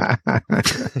were.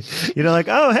 You know, like,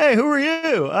 oh, hey, who are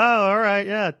you? Oh, all right.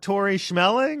 Yeah. Tori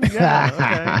Schmelling.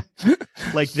 Yeah. Okay.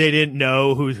 Like they didn't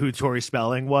know who Tori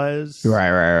Spelling was.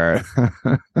 Right.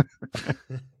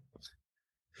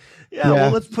 Yeah,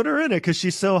 well, let's put her in it because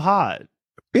she's so hot.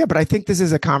 Yeah, but I think this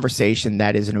is a conversation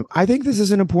I think this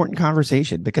is an important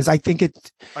conversation because I think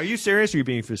it's. Are you serious or are you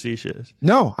being facetious?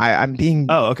 No, I'm being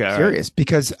serious right.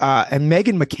 because, and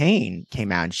Meghan McCain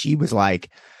came out and she was like,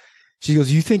 she goes,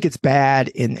 you think it's bad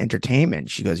in entertainment?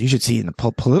 She goes, you should see it in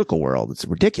the political world. It's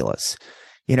ridiculous.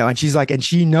 You know, and she's like, and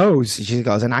she knows, she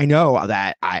goes, and I know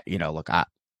that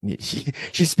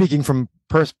she's speaking from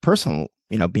personal,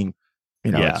 you know, being,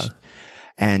 you know, yeah.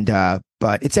 And,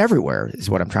 but it's everywhere is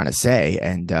what I'm trying to say.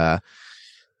 And, I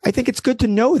think it's good to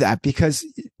know that because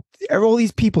all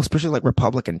these people, especially like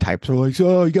Republican types, are like,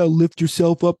 oh, you got to lift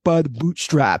yourself up by the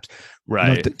bootstraps.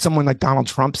 Right. You know, someone like Donald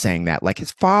Trump saying that, like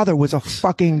his father was a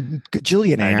fucking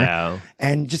gajillionaire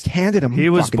and just handed him. He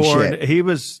was born. Shit.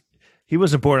 He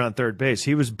wasn't born on third base.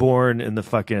 He was born in the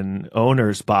fucking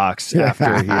owner's box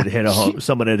after he had hit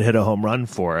someone had hit a home run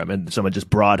for him, and someone just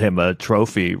brought him a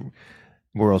trophy.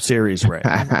 World Series ring.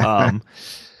 I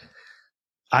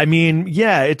mean,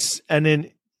 yeah, and in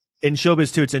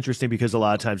showbiz too, it's interesting because a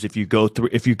lot of times if you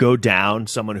go down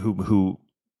someone who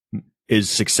is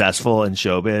successful in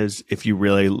showbiz, if you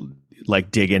really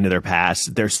like dig into their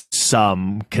past, there's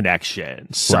some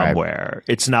connection somewhere.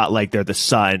 Right. It's not like they're the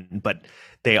son, but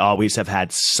they always have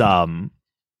had some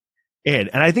in.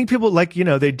 And I think people like, you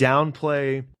know, they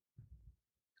downplay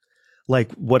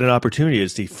like what an opportunity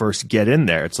is to first get in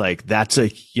there. It's like, that's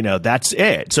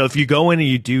it. So if you go in and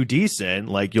you do decent,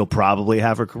 like you'll probably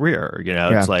have a career, you know,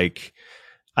 It's like,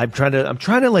 I'm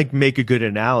trying to like make a good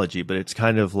analogy, but it's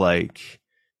kind of like,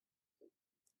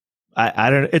 I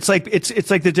don't know. It's like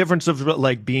the difference of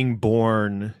like being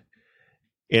born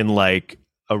in like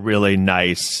a really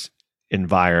nice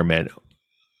environment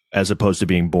as opposed to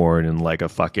being born in like a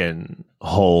fucking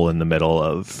hole in the middle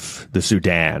of the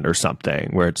Sudan or something,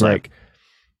 where it's like,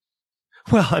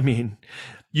 well, I mean,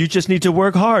 you just need to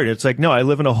work hard. It's like, no, I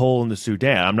live in a hole in the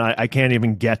Sudan. I can't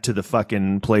even get to the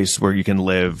fucking place where you can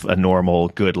live a normal,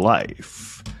 good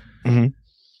life. Mm-hmm.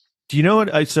 Do you know what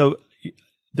are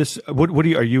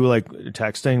you like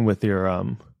texting with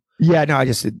your, Yeah, no, I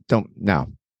just don't know.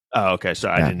 Oh, okay. So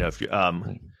I didn't know if you,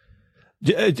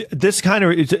 this kind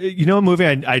of, a movie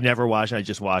I never watched. I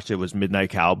just watched it was Midnight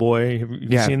Cowboy. Have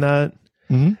you seen that?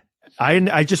 Mm-hmm.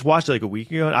 I just watched it like a week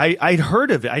ago. And I'd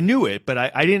heard of it. I knew it, but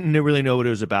I didn't really know what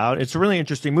it was about. It's a really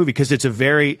interesting movie because it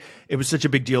was such a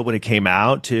big deal when it came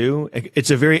out too. It's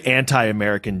a very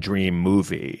anti-American dream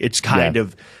movie. It's kind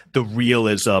of the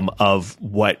realism of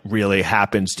what really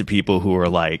happens to people who are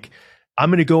like, I'm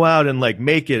going to go out and like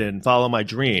make it and follow my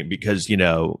dream because,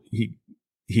 he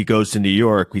goes to New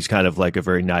York. He's kind of like a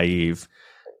very naive,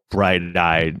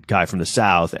 bright-eyed guy from the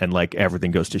South, and like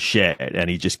everything goes to shit, and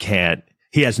he just can't.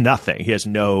 He has nothing. He has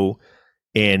no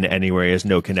in anywhere. He has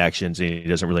no connections, and he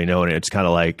doesn't really know it. It's kind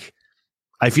of like,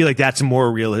 I feel like that's a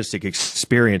more realistic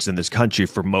experience in this country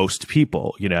for most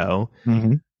people,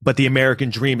 Mm-hmm. But the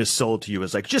American dream is sold to you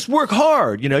as like, just work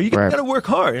hard. You got to work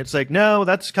hard. It's like, no,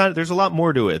 there's a lot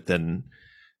more to it than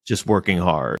just working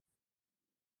hard.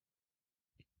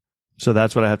 So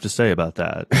that's what I have to say about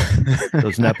that.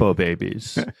 Those Nepo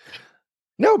babies.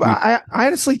 No, but I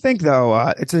honestly think,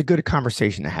 though, it's a good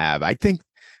conversation to have. I don't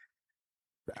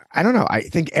know. I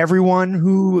think everyone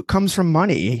who comes from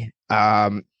money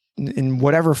in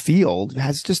whatever field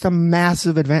has just a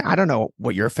massive advantage. I don't know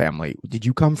what your family, did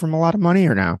you come from a lot of money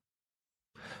or no?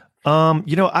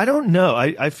 I don't know.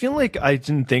 I feel like I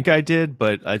didn't think I did,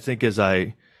 but I think as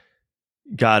I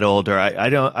got older, I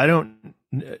don't,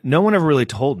 no one ever really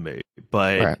told me,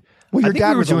 but well, your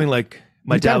dad was doing like,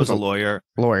 my dad was a lawyer.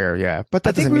 Yeah. But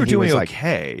I think we were doing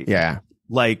okay. Yeah.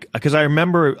 Like, because I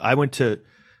remember I went to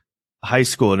high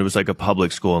school and it was like a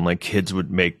public school and like kids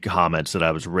would make comments that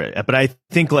I was rich. But I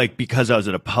think like because I was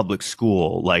at a public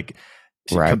school, like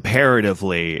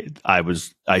comparatively,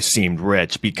 I seemed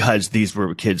rich because these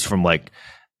were kids from like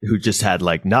who just had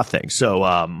like nothing. So,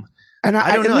 and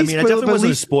I don't know. I mean, I definitely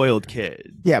wasn't a spoiled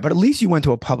kid. Yeah, but at least you went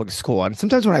to a public school. And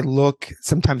sometimes when I look,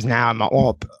 now I'm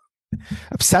all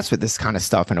obsessed with this kind of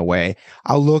stuff in a way.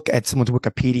 I'll look at someone's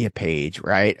Wikipedia page,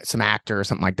 right? Some actor or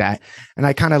something like that. And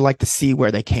I kind of like to see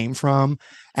where they came from.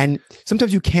 And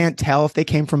sometimes you can't tell if they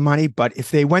came from money, but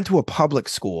if they went to a public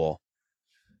school,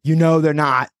 they're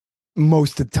not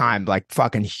most of the time like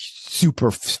fucking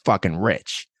super fucking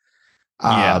rich.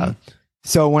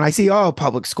 So when I see,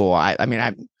 public school, I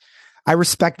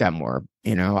respect them more.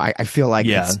 I feel like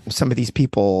some of these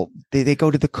people, they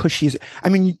go to the cushiest. I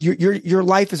mean, your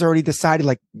life is already decided.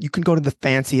 Like you can go to the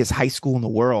fanciest high school in the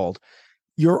world.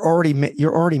 You're already made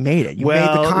it. You made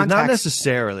the contacts. Not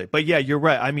necessarily, but yeah, you're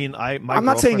right. I mean, I'm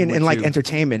not saying in like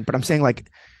entertainment, but I'm saying like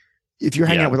if you're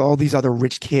hanging out with all these other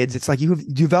rich kids, it's like you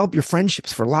develop your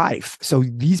friendships for life. So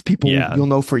these people you'll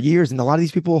know for years, and a lot of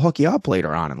these people will hook you up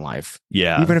later on in life.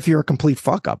 Yeah, even if you're a complete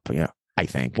fuck up. I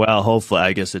think. Well, hopefully,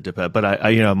 I guess it depends. But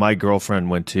I my girlfriend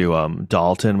went to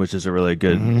Dalton, which is a really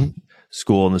good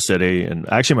school in the city,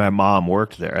 and actually, my mom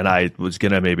worked there, and I was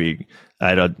gonna I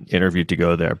had an interview to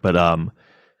go there, but I've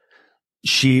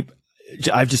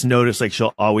just noticed like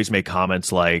she'll always make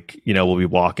comments like, we'll be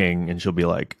walking and she'll be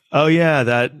like, oh yeah,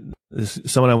 that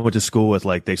someone I went to school with,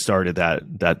 like they started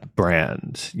that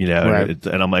brand,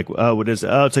 and I'm like, oh, what is it?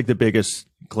 Oh, it's like the biggest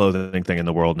clothing thing in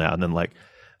the world now, and then like,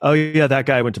 oh yeah, that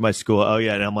guy went to my school. Oh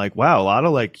yeah. And I'm like, wow, a lot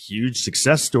of like huge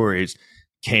success stories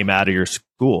came out of your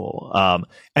school.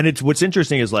 And what's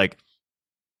interesting is like,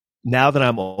 now that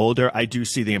I'm older, I do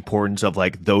see the importance of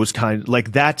like those kinds,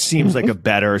 like that seems like a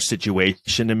better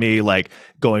situation to me, like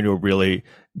going to a really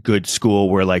good school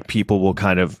where like people will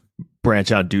kind of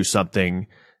branch out and do something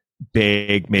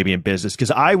big, maybe in business.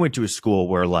 Cause I went to a school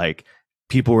where like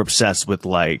people were obsessed with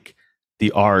like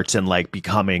the arts and like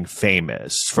becoming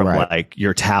famous from like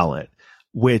your talent,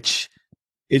 which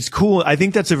is cool. I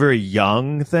think that's a very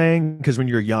young thing because when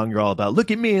you're young, you're all about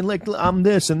look at me and like I'm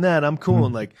this and that, I'm cool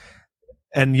and like,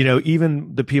 and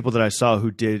even the people that I saw who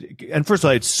did, and first of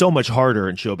all, it's so much harder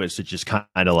in showbiz to just kind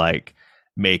of like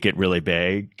make it really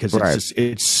big because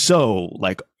it's so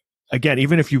like, again,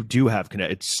 even if you do have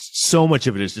connect, it's so much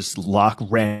of it is just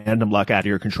random luck out of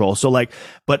your control. So like,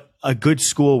 but a good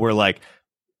school where like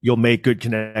you'll make good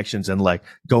connections and like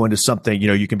go into something,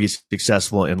 you can be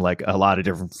successful in like a lot of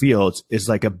different fields is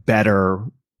like a better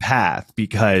path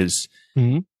because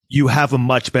you have a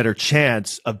much better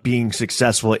chance of being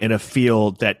successful in a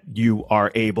field that you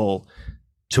are able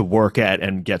to work at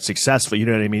and get successful. You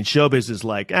know what I mean? Showbiz is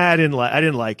like, I didn't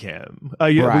like him. Will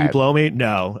you blow me?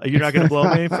 No. You're not going to blow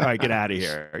me? All right, get out of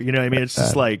here. You know what I mean? It's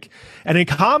just like, and in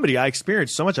comedy, I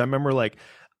experienced so much. I remember like,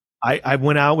 I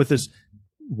went out with this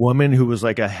woman who was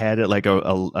like a head at like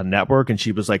a network, and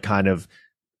she was like kind of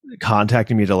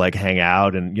contacting me to like hang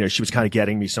out, and she was kind of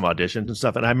getting me some auditions and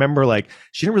stuff. And I remember like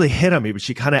she didn't really hit on me, but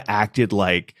she kind of acted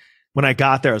like when I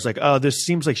got there, I was like, oh, this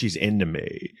seems like she's into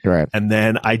me. Right. And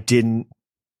then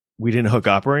we didn't hook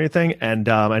up or anything, and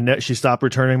she stopped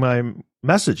returning my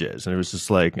messages, and it was just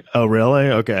like, oh really?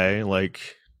 Okay, like.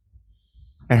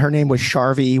 And her name was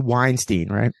Sharvey Weinstein,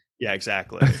 right? Yeah,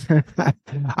 exactly.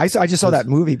 I just saw that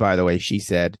movie, by the way. She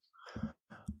said,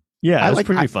 "Yeah, it was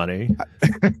pretty funny."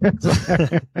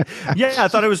 Yeah, I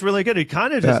thought it was really good. It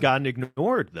kind of has gotten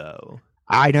ignored, though.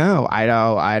 I know. I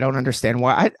don't understand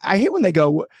why. I hate when they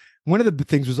go. One of the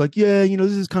things was like, yeah,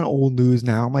 this is kind of old news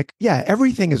now. I'm like, yeah,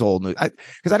 everything is old news.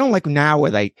 Because I don't like now where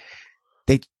they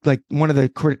like one of the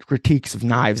critiques of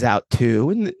Knives Out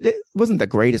too, and it wasn't the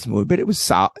greatest movie, but it was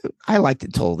solid. I liked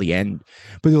it till the end.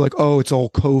 But they're like, oh, it's all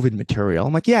COVID material.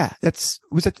 I'm like, yeah, it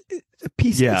was a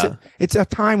piece. Yeah, it's a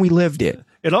time we lived in.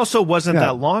 It also wasn't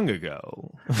that long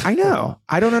ago. I know.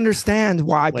 I don't understand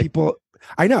why people.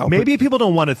 I know. Maybe people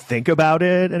don't want to think about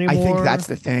it anymore. I think that's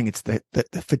the thing. It's the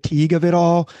fatigue of it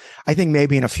all. I think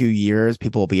maybe in a few years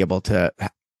people will be able to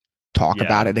talk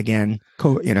about it again.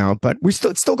 But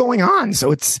it's still going on.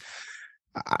 So it's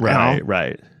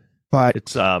right. But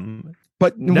it's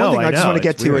But one thing I just want to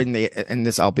get to in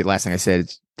this, I'll be last thing I said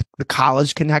is the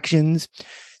college connections,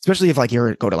 especially if like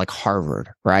you go to like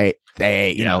Harvard, right?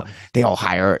 They, they all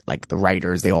hire like the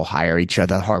writers, they all hire each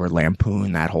other, Harvard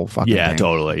Lampoon, that whole fucking thing.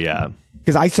 Totally. Yeah.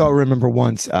 Because remember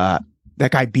once that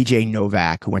guy BJ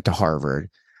Novak who went to Harvard,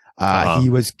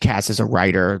 he was cast as a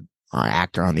writer,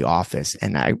 actor on The Office,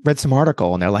 and I read some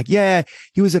article, and they're like, yeah,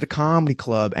 he was at a comedy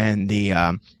club, and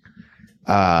the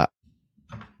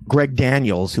Greg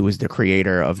Daniels, who was the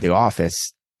creator of The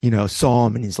Office, saw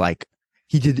him, and he's like,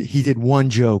 he did one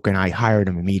joke, and I hired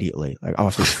him immediately, like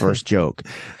off his first joke.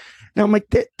 Now I'm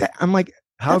like,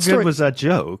 how good was that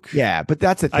joke? Yeah, but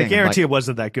that's the thing. I guarantee it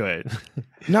wasn't that good.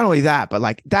 Not only that, but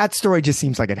like that story just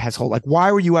seems like it has like,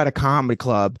 why were you at a comedy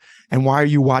club and why are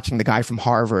you watching the guy from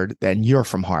Harvard? Then you're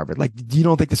from Harvard. Like, you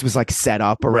don't think this was like set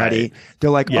up already? Right.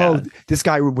 They're like, oh, this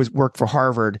guy worked for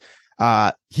Harvard.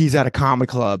 He's at a comedy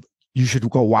club. You should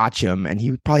go watch him. And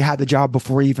he probably had the job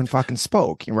before he even fucking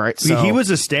spoke. Right. So he was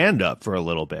a stand-up for a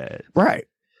little bit. Right.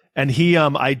 And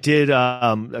I did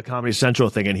a Comedy Central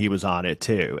thing, and he was on it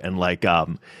too. And like,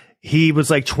 he was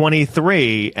like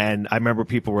 23, and I remember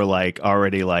people were like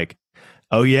already like,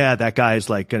 "Oh yeah, that guy's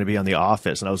like going to be on The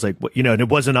Office." And I was like, and it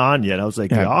wasn't on yet. I was like,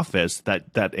 The Office,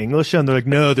 that English show? And they're like,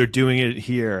 "No, they're doing it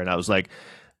here." And I was like,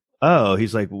 "Oh,"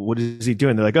 he's like, "What is he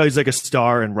doing?" They're like, "Oh, he's like a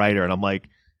star and writer." And I'm like,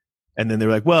 and then they're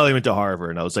like, "Well, he went to Harvard."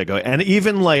 And I was like, "Oh," and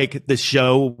even like the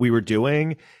show we were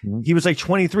doing, he was like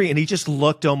 23, and he just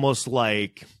looked almost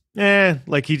like.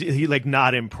 Like he like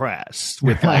not impressed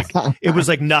with like it was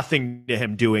like nothing to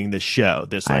him doing this show.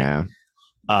 This like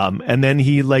and then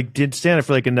he like did stand up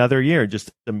for like another year,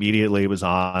 just immediately was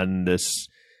on this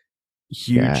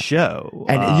huge show.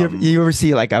 And you ever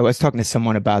see, like, I was talking to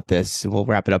someone about this, we'll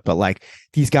wrap it up, but like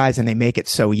these guys, and they make it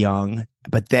so young,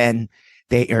 but then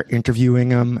they are interviewing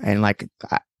them, and like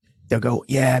they'll go,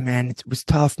 yeah, man, it was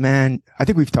tough, man. I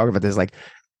think we've talked about this, like,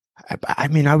 I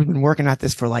mean, I've been working at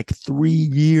this for like 3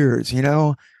 years,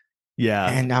 Yeah.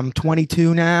 And I'm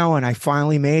 22 now, and I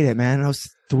finally made it, man. It was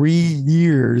 3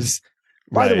 years.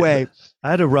 By the way, I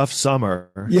had a rough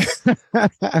summer. Yeah.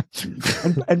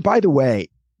 and by the way,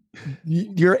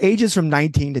 your age is from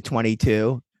 19 to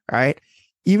 22, right?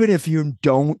 Even if you're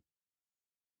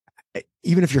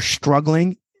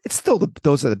struggling, it's still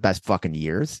those are the best fucking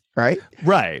years, right?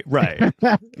 Right.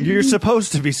 You're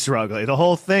supposed to be struggling. The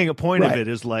whole thing, a point of it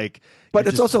is like, but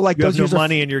it's also like you those have years no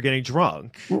money and you're getting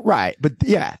drunk, right? But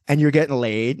yeah, and you're getting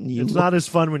laid. And it's not as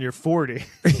fun when you're 40.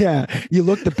 Yeah, you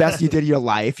look the best you did in your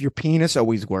life. Your penis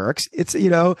always works. It's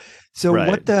So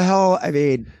what the hell? I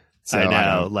mean, I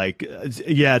know. Like,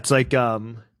 yeah, it's like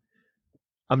I'm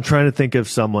trying to think of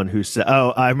someone who said,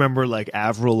 "Oh, I remember like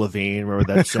Avril Lavigne.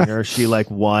 Remember that singer? She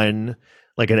like won."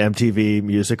 Like an MTV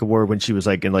Music Award when she was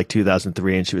like in like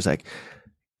 2003, and she was like,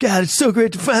 God, it's so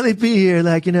great to finally be here.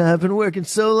 Like, I've been working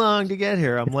so long to get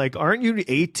here. I'm like, aren't you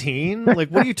 18? Like,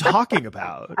 what are you talking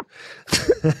about?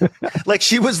 Like,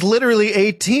 she was literally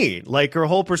 18. Like, her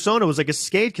whole persona was like a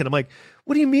skate kid. I'm like,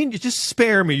 what do you mean? You just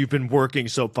spare me. You've been working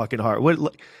so fucking hard.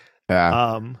 What?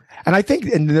 Yeah. And I think,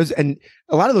 and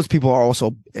a lot of those people are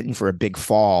also in for a big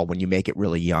fall when you make it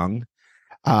really young.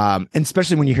 And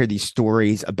especially when you hear these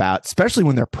stories about, especially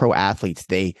when they're pro athletes,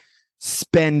 they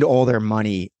spend all their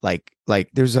money. Like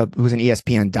it was an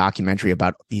ESPN documentary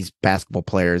about these basketball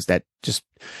players that just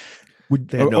would,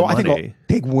 they had no money. I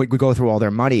think they would go through all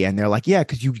their money, and they're like, yeah,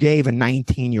 because you gave a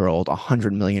 19-year-old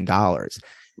 $100 million.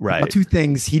 Right. Well, two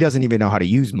things: he doesn't even know how to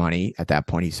use money at that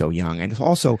point. He's so young, and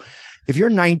also, if you're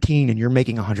 19 and you're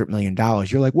making $100 million,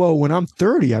 you're like, whoa, when I'm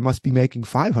 30, I must be making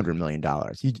 $500 million.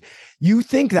 You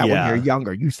think that when you're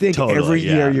younger, you think every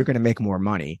year you're going to make more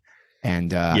money.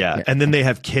 And and then they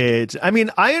have kids. I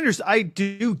mean, I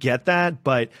do get that,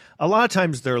 but a lot of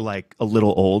times they're like a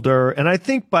little older. And I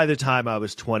think by the time I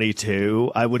was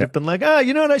 22, I would have been like,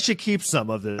 you know what? I should keep some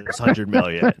of this 100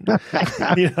 million.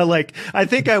 Like I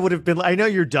think I would have been. I know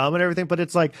you're dumb and everything, but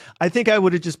it's like I think I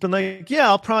would have just been like, yeah,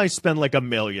 I'll probably spend like $1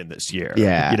 million this year.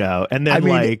 Yeah, and then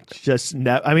I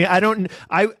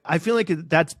feel like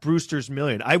that's Brewster's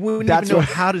million. I wouldn't even know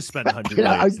how to spend $100 million.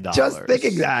 I was just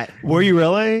thinking that. Were you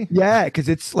really? Yeah, because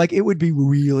it's like it would be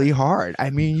really hard.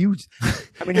 I mean,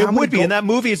 it would be. And that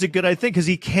movie is a good, I think, because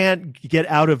he can't get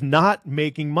out of not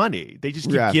making money. They just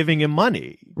keep giving him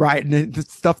money. Right. And the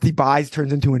stuff he buys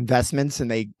turns into investments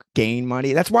and they gain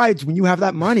money. That's why when you have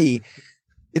that money,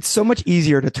 it's so much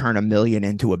easier to turn $1 million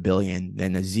into $1 billion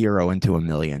than a zero into $1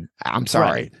 million. I'm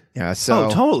sorry. Right. Yeah. So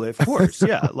totally. Of course.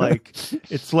 Yeah. Like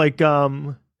it's like,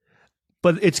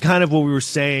 but it's kind of what we were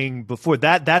saying before.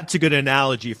 That's a good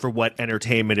analogy for what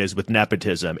entertainment is with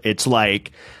nepotism. It's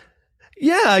like,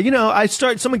 yeah,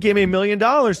 someone gave me $1 million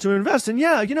to invest in.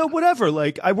 Yeah, whatever.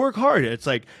 Like I work hard. It's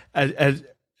like as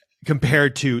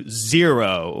compared to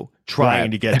zero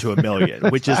trying to get to $1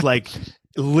 million, which is like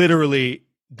literally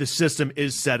the system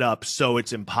is set up so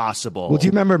it's impossible. Well, do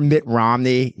you remember Mitt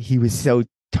Romney? He was so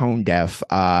tone deaf.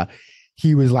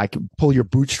 He was like, pull your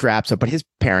bootstraps up, but his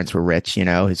parents were rich.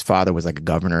 His father was like a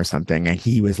governor or something. And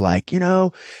he was like,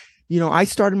 I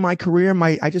started my career.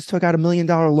 I just took out $1 million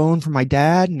loan from my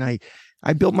dad and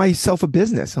I built myself a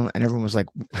business. And everyone was like,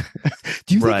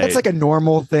 do you think that's like a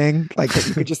normal thing? Like that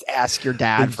you could just ask your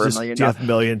dad for $1 million? Do you have $1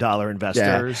 million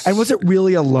investors? Yeah. And was it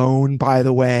really a loan, by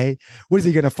the way? What is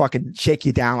he going to fucking shake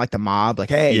you down like the mob? Like,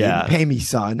 hey, you didn't pay me,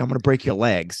 son. I'm going to break your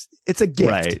legs. It's a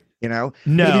gift. Right. No,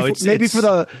 maybe for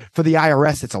the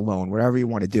IRS, it's a loan, wherever you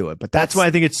want to do it. But that's why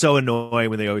I think it's so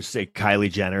annoying when they always say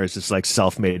Kylie Jenner is this like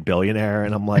self-made billionaire,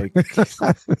 and I'm like,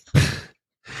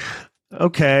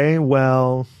 okay,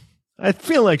 well, I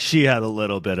feel like she had a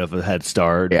little bit of a head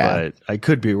start, but I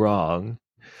could be wrong.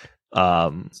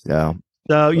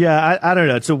 So yeah, I don't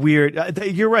know. It's a weird.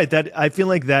 You're right. That I feel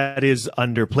like that is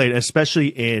underplayed, especially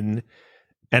in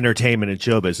entertainment and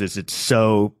showbiz. It's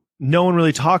so. No one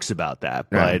really talks about that,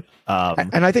 but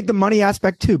and I think the money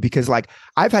aspect too, because like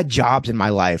I've had jobs in my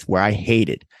life where I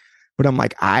hated, but I'm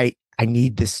like I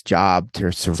need this job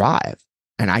to survive,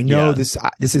 and I know this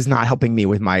is not helping me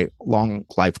with my long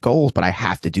life goals, but I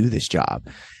have to do this job.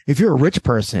 If you're a rich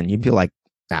person, you'd be like,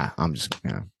 nah, I'm just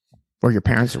or your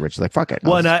parents are rich, like fuck it.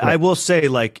 Well, and I will say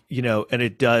like and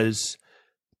it does.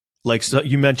 Like so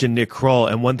you mentioned Nick Kroll,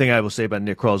 and one thing I will say about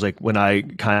Nick Kroll is like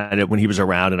when he was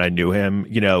around and I knew him,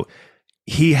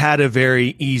 he had a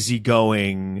very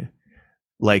easygoing,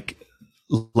 like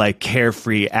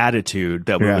carefree attitude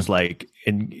that was like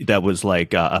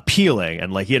appealing,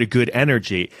 and like he had a good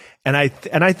energy, and I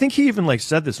think he even like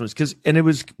said this was because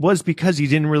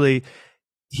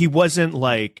he wasn't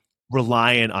like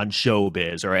reliant on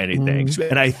showbiz or anything,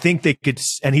 and I think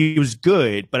and he was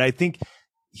good, but I think.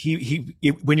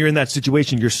 When you're in that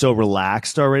situation, you're so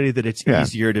relaxed already that it's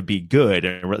easier to be good.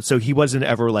 And so he wasn't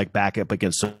ever like back up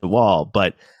against the wall.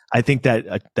 But I think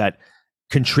that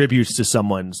contributes to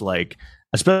someone's like,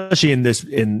 especially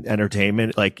in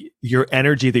entertainment, like your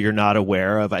energy that you're not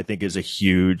aware of, I think is a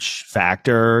huge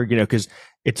factor, because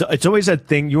it's always that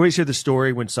thing. You always hear the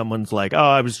story when someone's like, oh,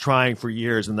 I was trying for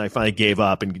years and I finally gave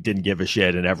up and didn't give a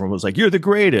shit. And everyone was like, you're the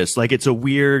greatest. Like it's a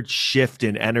weird shift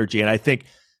in energy. And I think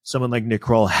someone like Nick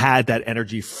Kroll had that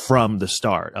energy from the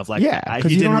start of like,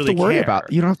 he didn't really care.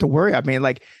 You don't have to worry. I mean,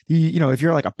 like, if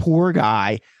you're like a poor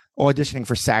guy auditioning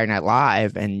for Saturday Night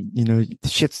Live and, the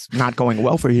shit's not going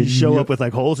well for you. You show up with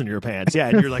like holes in your pants. Yeah.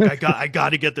 And you're like, I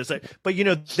got to get this. But,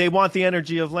 they want the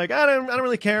energy of like, I don't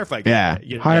really care if I get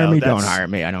it. Hire me, don't hire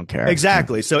me. I don't care.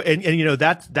 Exactly. So, and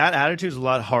that attitude is a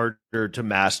lot harder to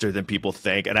master than people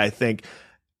think. And I think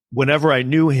whenever I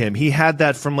knew him, he had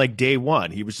that from like day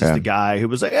one. He was just the guy who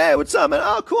was like, "Hey, what's up, man?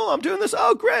 Oh, cool. I'm doing this.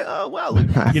 Oh, great. Oh, wow."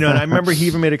 And I remember he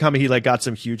even made a comment. He like got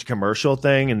some huge commercial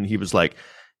thing, and he was like,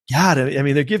 "God, I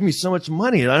mean, they're giving me so much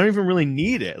money, and I don't even really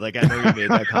need it." Like, I know he made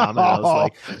that comment. I was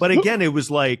like, but again, it was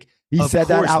like he said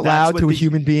that out loud to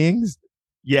human beings.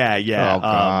 Yeah. Oh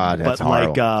God, that's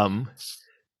horrible.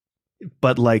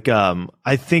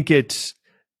 I think it's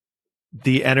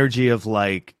the energy of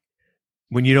like,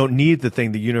 when you don't need the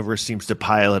thing, the universe seems to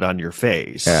pile it on your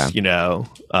face, So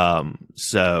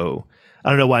I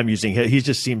don't know why I'm using him. He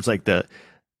just seems like the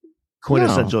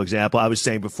quintessential example I was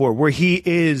saying before, where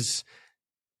he's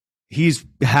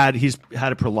had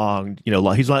a prolonged,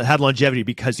 he's had longevity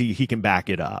because he can back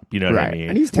it up. You know what I mean?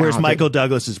 And he's whereas Michael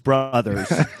Douglas's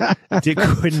brothers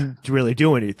couldn't really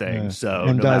do anything. So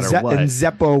no matter what. And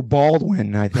Zeppo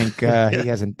Baldwin, I think he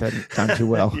hasn't done too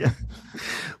well.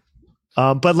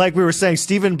 But like we were saying,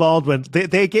 Stephen Baldwin,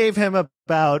 they gave him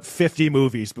about 50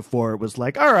 movies before it was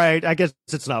like, all right, I guess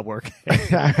it's not working.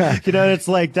 It's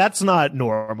like, that's not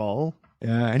normal.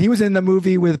 Yeah, and he was in the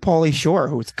movie with Pauly Shore,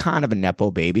 who was kind of a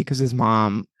Nepo baby because his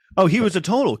mom. Oh, he was a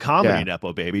total comedy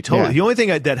Nepo baby. Totally. Yeah. The only thing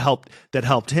that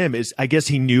helped him is, I guess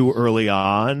he knew early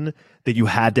on that you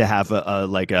had to have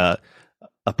a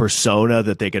persona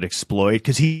that they could exploit,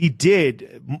 because he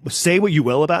did, say what you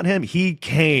will about him, he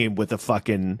came with a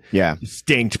fucking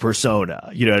distinct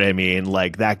persona. You know what I mean?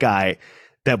 Like, that guy,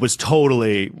 that was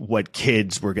totally what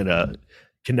kids were gonna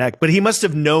connect. But he must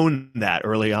have known that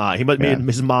early on.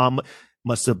 His mom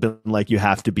must have been like, you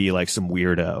have to be like some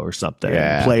weirdo or something,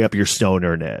 play up your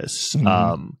stonerness.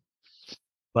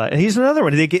 But he's another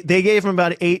one. They gave him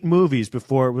about 8 movies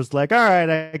before it was like, all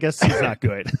right, I guess he's not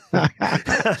good.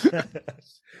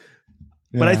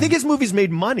 But I think his movies made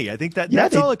money. I think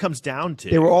that's all it comes down to.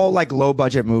 They were all like low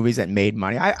budget movies that made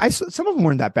money. Some of them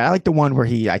weren't that bad. I like the one where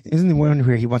isn't the one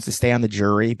where he wants to stay on the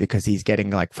jury because he's getting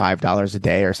like $5 a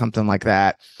day or something like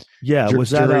that. Yeah, I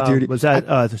was going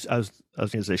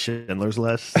to say Schindler's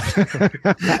List.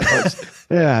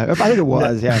 Yeah, I think it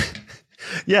was. Yeah.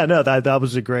 Yeah, no, that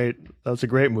was a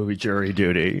great movie, Jury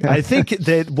Duty. I think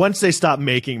that once they stopped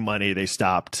making money, they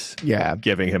stopped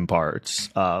giving him parts.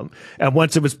 And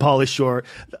once it was Pauly Shore,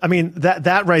 I mean,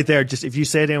 that right there, just if you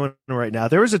say to anyone right now,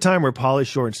 there was a time where Pauly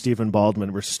Shore and Stephen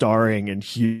Baldwin were starring in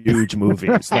huge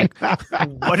movies. Like,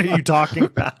 what are you talking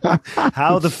about?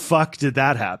 How the fuck did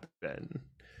that happen?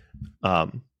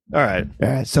 All right.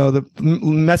 So the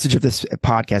message of this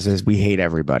podcast is we hate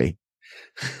everybody.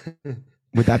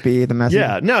 Would that be the message?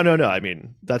 Yeah, no. I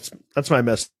mean, that's my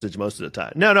message most of the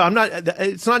time. No, I'm not.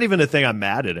 It's not even a thing I'm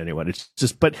mad at anyone. It's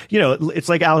just, but it's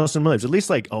like Allison Williams. At least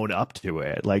like own up to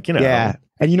it. Like, Yeah,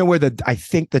 and where I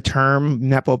think the term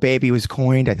Nepo baby was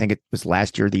coined. I think it was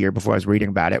last year, or the year before I was reading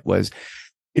about it, was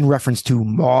in reference to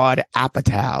Maude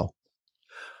Apatow.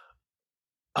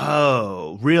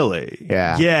 Oh, really?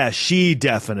 Yeah. Yeah, she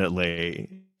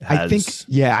definitely has.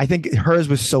 I think hers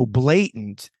was so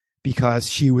blatant because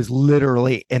she was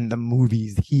literally in the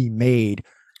movies he made.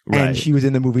 Right. And she was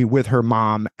in the movie with her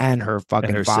mom and her fucking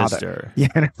and her father. Sister.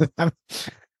 Yeah. I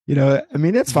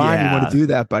mean, it's fine. You want to do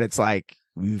that, but it's like,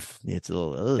 it's a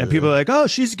little. And people are like, "Oh,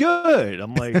 she's good."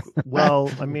 I'm like,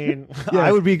 well, I mean, I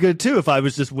would be good too if I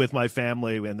was just with my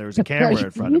family and there was a camera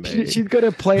in front of me. She's good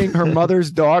at playing her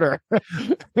mother's daughter.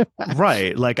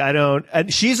 Right. Like, I don't,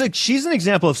 and she's an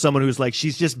example of someone who's like,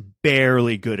 she's just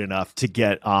barely good enough to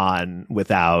get on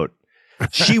without,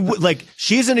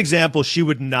 she's an example. She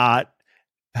would not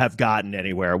have gotten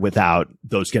anywhere without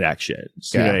those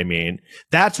connections. You know what I mean?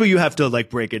 That's what you have to like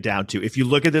break it down to. If you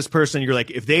look at this person, you're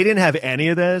like, if they didn't have any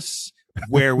of this,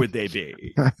 where would they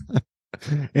be?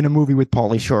 In a movie with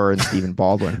Pauly Shore and Stephen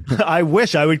Baldwin. I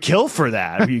wish I would kill for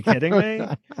that. Are you kidding me?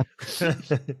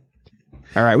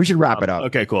 All right, we should wrap it up.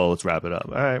 Okay, cool. Let's wrap it up.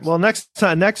 All right. Well,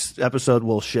 next episode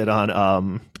we'll shit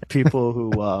on people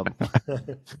who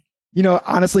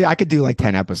honestly, I could do like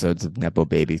 10 episodes of Nepo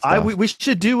Baby stuff. We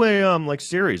should do a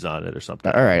series on it or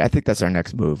something. All right, I think that's our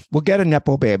next move. We'll get a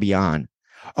Nepo Baby on.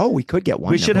 Oh, we could get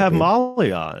one. We should have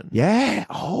Molly on. Yeah.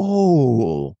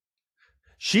 Oh.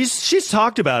 She's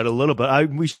talked about it a little bit.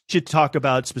 We should talk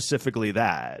about specifically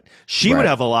that. She would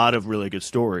have a lot of really good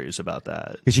stories about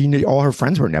that. Because all her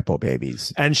friends were Nepo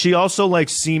babies. And she also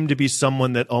seemed to be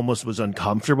someone that almost was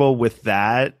uncomfortable with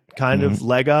that kind of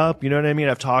leg up. You know what I mean?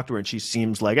 I've talked to her and she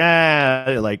seems like,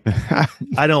 I don't like that,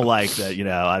 I don't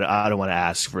want to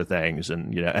ask for things.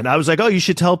 And, and I was like, oh, you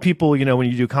should tell people, when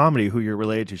you do comedy who you're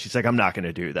related to. She's like, I'm not going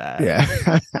to do that.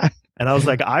 Yeah. And I was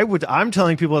like, I'm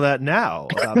telling people that now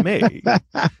about me.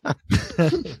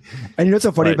 And what's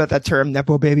so funny about that term,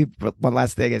 Nepo baby? One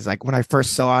last thing is when I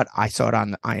first saw it, I saw it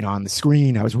on the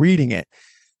screen. I was reading it.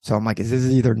 So I'm like, is this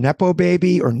either Nepo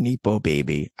baby or Nepo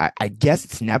baby? I guess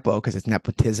it's Nepo because it's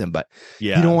nepotism, but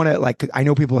you don't want to like, I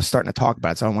know people are starting to talk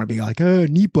about it. So I don't want to be like, oh,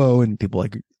 Nepo. And people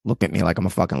like look at me like I'm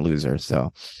a fucking loser.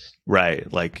 So.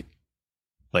 Right. Like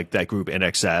that group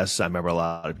NXS. I remember a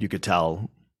lot of, you could tell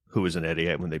who was an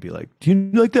idiot when they'd be like, do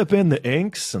you like that band, the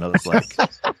Inks? And I was like,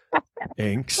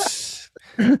 Inks,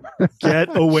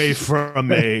 get away from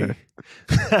me.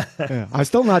 Yeah.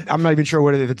 I'm not even sure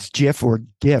whether it's GIF or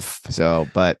GIF. So,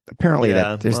 but apparently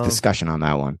there's discussion on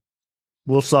that one.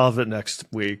 We'll solve it next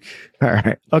week. All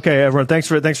right. Okay, everyone. Thanks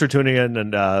for tuning in,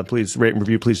 and please rate and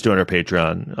review. Please join our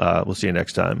Patreon. We'll see you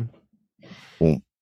next time. Cool.